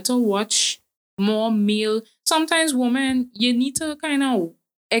started to watch more male. Sometimes women, you need to kind of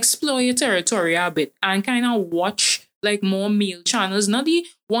explore your territory a bit and kind of watch like more male channels, not the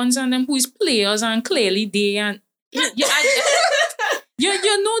ones on them who is players and clearly they and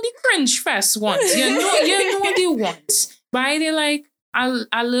you know the cringe fest ones. You know the ones. But they like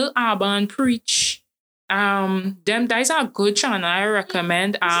a little urban preach. Them guys are good channel. I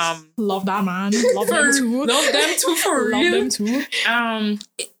recommend. Love that, man. Love them too. Love them too for real. Love them too.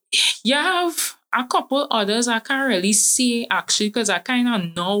 You have a couple others I can't really see actually because I kind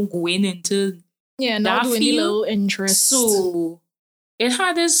of now going into now doing the little interest. So it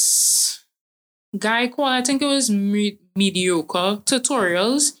had this guy called, I think it was Mediocre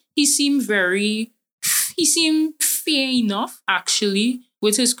Tutorials. He seemed fair enough actually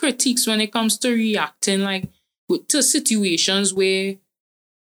with his critiques when it comes to reacting like to situations where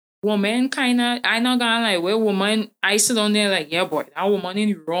woman I not gonna like where woman I sit on there like, yeah boy, that woman in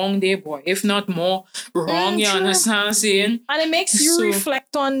the wrong there boy, if not more wrong, you understand what I'm saying? And it makes you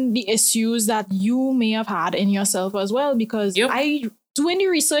reflect on the issues that you may have had in yourself as well, because doing the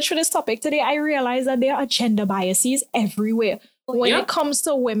research for this topic today, I realized that there are gender biases everywhere when it comes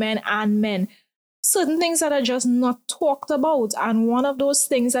to women and men. Certain things that are just not talked about. And one of those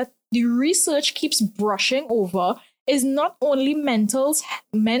things that the research keeps brushing over is not only men's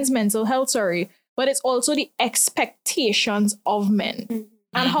mental health, but it's also the expectations of men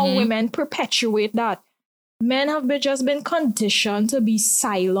and how women perpetuate that. Men have just been conditioned to be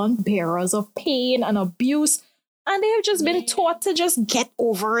silent bearers of pain and abuse, and they have just been taught to just get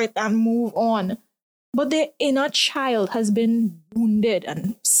over it and move on. But their inner child has been wounded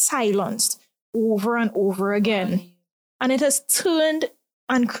and silenced over and over again. And it has turned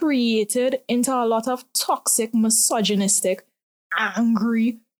and created into a lot of toxic, misogynistic,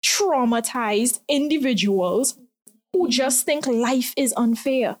 angry, traumatized individuals who just think life is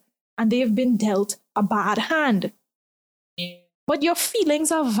unfair and they've been dealt a bad hand. But your feelings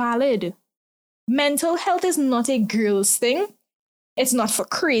are valid. Mental health is not a girl's thing. It's not for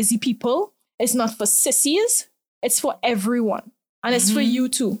crazy people. It's not for sissies. It's for everyone. And it's for you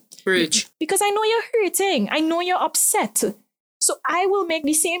too. Bridge. Because I know you're hurting. I know you're upset. So I will make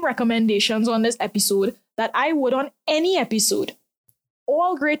the same recommendations on this episode that I would on any episode.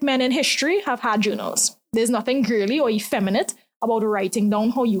 All great men in history have had journals. There's nothing girly or effeminate about writing down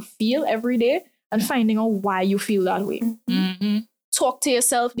how you feel every day and finding out why you feel that way. Talk to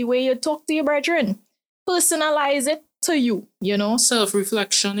yourself the way you talk to your brethren. Personalize it to you, you know?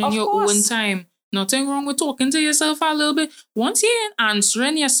 Self-reflection in your own time. Nothing wrong with talking to yourself a little bit. Once you're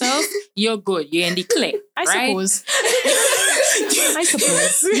answering yourself, you're good. You're in the clear. I suppose.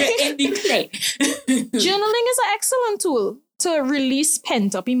 You're in the clear. Journaling is an excellent tool to release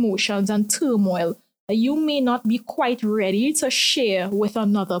pent-up emotions and turmoil that you may not be quite ready to share with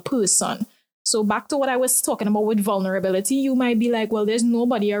another person. So back to what I was talking about with vulnerability, you might be like, well, there's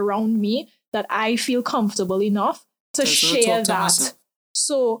nobody around me that I feel comfortable enough to share that.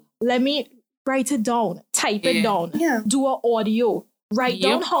 So let me write it down, type it down, do an audio, write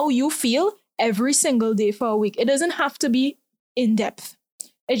down how you feel every single day for a week. It doesn't have to be in depth.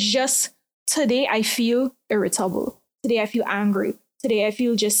 It's just, today I feel irritable. Today I feel angry. Today I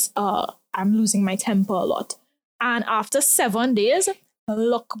feel just, I'm losing my temper a lot. And after 7 days,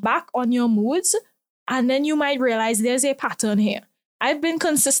 look back on your moods, and then you might realize there's a pattern here. I've been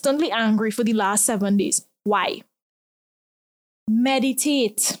consistently angry for the last 7 days. Why?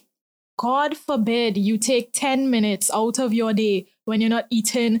 Meditate. God forbid you take 10 minutes out of your day when you're not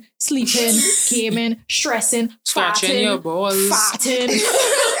eating, sleeping, gaming, stressing, scratching your balls, farting.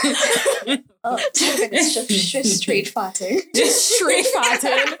 2 minutes just straight farting. Just straight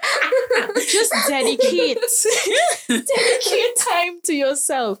farting. Just dedicate time to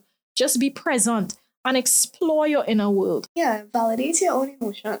yourself. Just be present and explore your inner world. Yeah, validate your own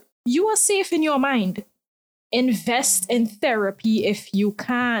emotion. You are safe in your mind. Invest in therapy if you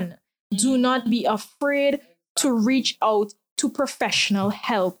can. Do not be afraid to reach out to professional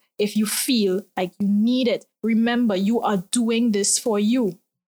help if you feel like you need it. Remember, you are doing this for you.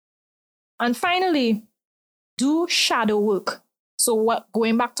 And finally, do shadow work. So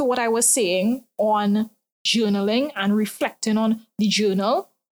going back to what I was saying on journaling and reflecting on the journal,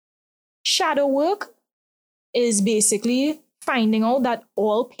 shadow work is basically finding out that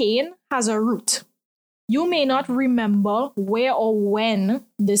all pain has a root. You may not remember where or when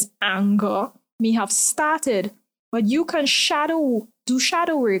this anger may have started, but you can do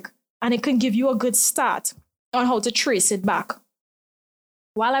shadow work, and it can give you a good start on how to trace it back.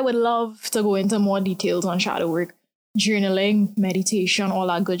 While I would love to go into more details on shadow work, journaling, meditation, all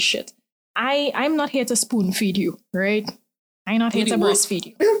that good shit, I'm not here to spoon feed you, right? I'm not here to breastfeed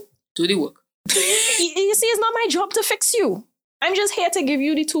you. Do the work. You see, it's not my job to fix you. I'm just here to give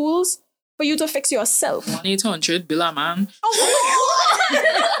you the tools for you to fix yourself. 1-800 Billa Man.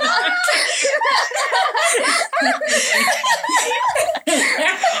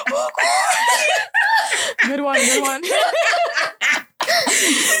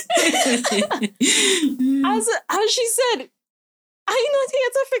 not here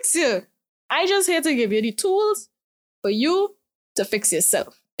to fix you. I just here to give you the tools for you to fix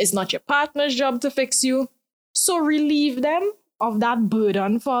yourself. It's not your partner's job to fix you. So relieve them of that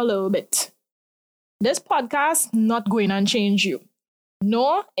burden for a little bit. This podcast not going to change you.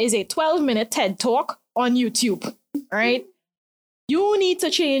 Nor is a 12-minute TED Talk on YouTube, right? You need to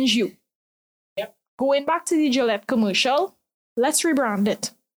change you. Yep. Going back to the Gillette commercial, let's rebrand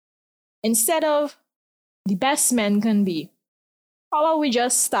it. Instead of the best men can be, how about we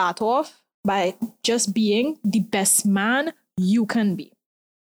just start off by just being the best man you can be?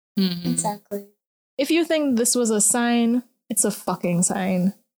 Exactly. If you think this was a sign, it's a fucking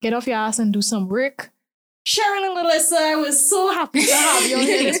sign. Get off your ass and do some work. Sharon and Alyssa, I was so happy to have you on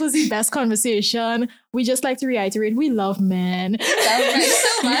here. This was the best conversation. We just like to reiterate, we love men. Thank you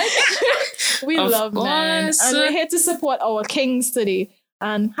so much. We Of love men. course. And we're here to support our kings today.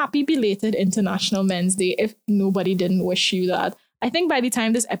 And happy belated International Men's Day if nobody didn't wish you that. I think by the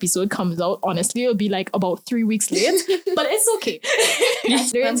time this episode comes out, honestly, it'll be like about 3 weeks late. But it's okay.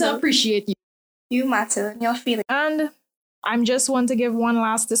 Learn to appreciate you. You matter and your feelings. And I'm just want to give one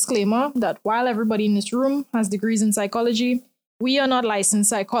last disclaimer that while everybody in this room has degrees in psychology, we are not licensed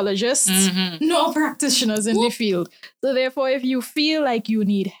psychologists, nor practitioners in the field. So therefore, if you feel like you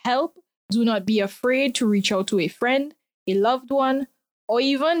need help, do not be afraid to reach out to a friend, a loved one, or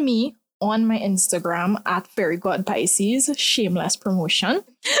even me on my Instagram at FairyGodPisces, shameless promotion,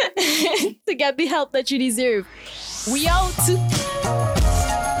 to get the help that you deserve. We out.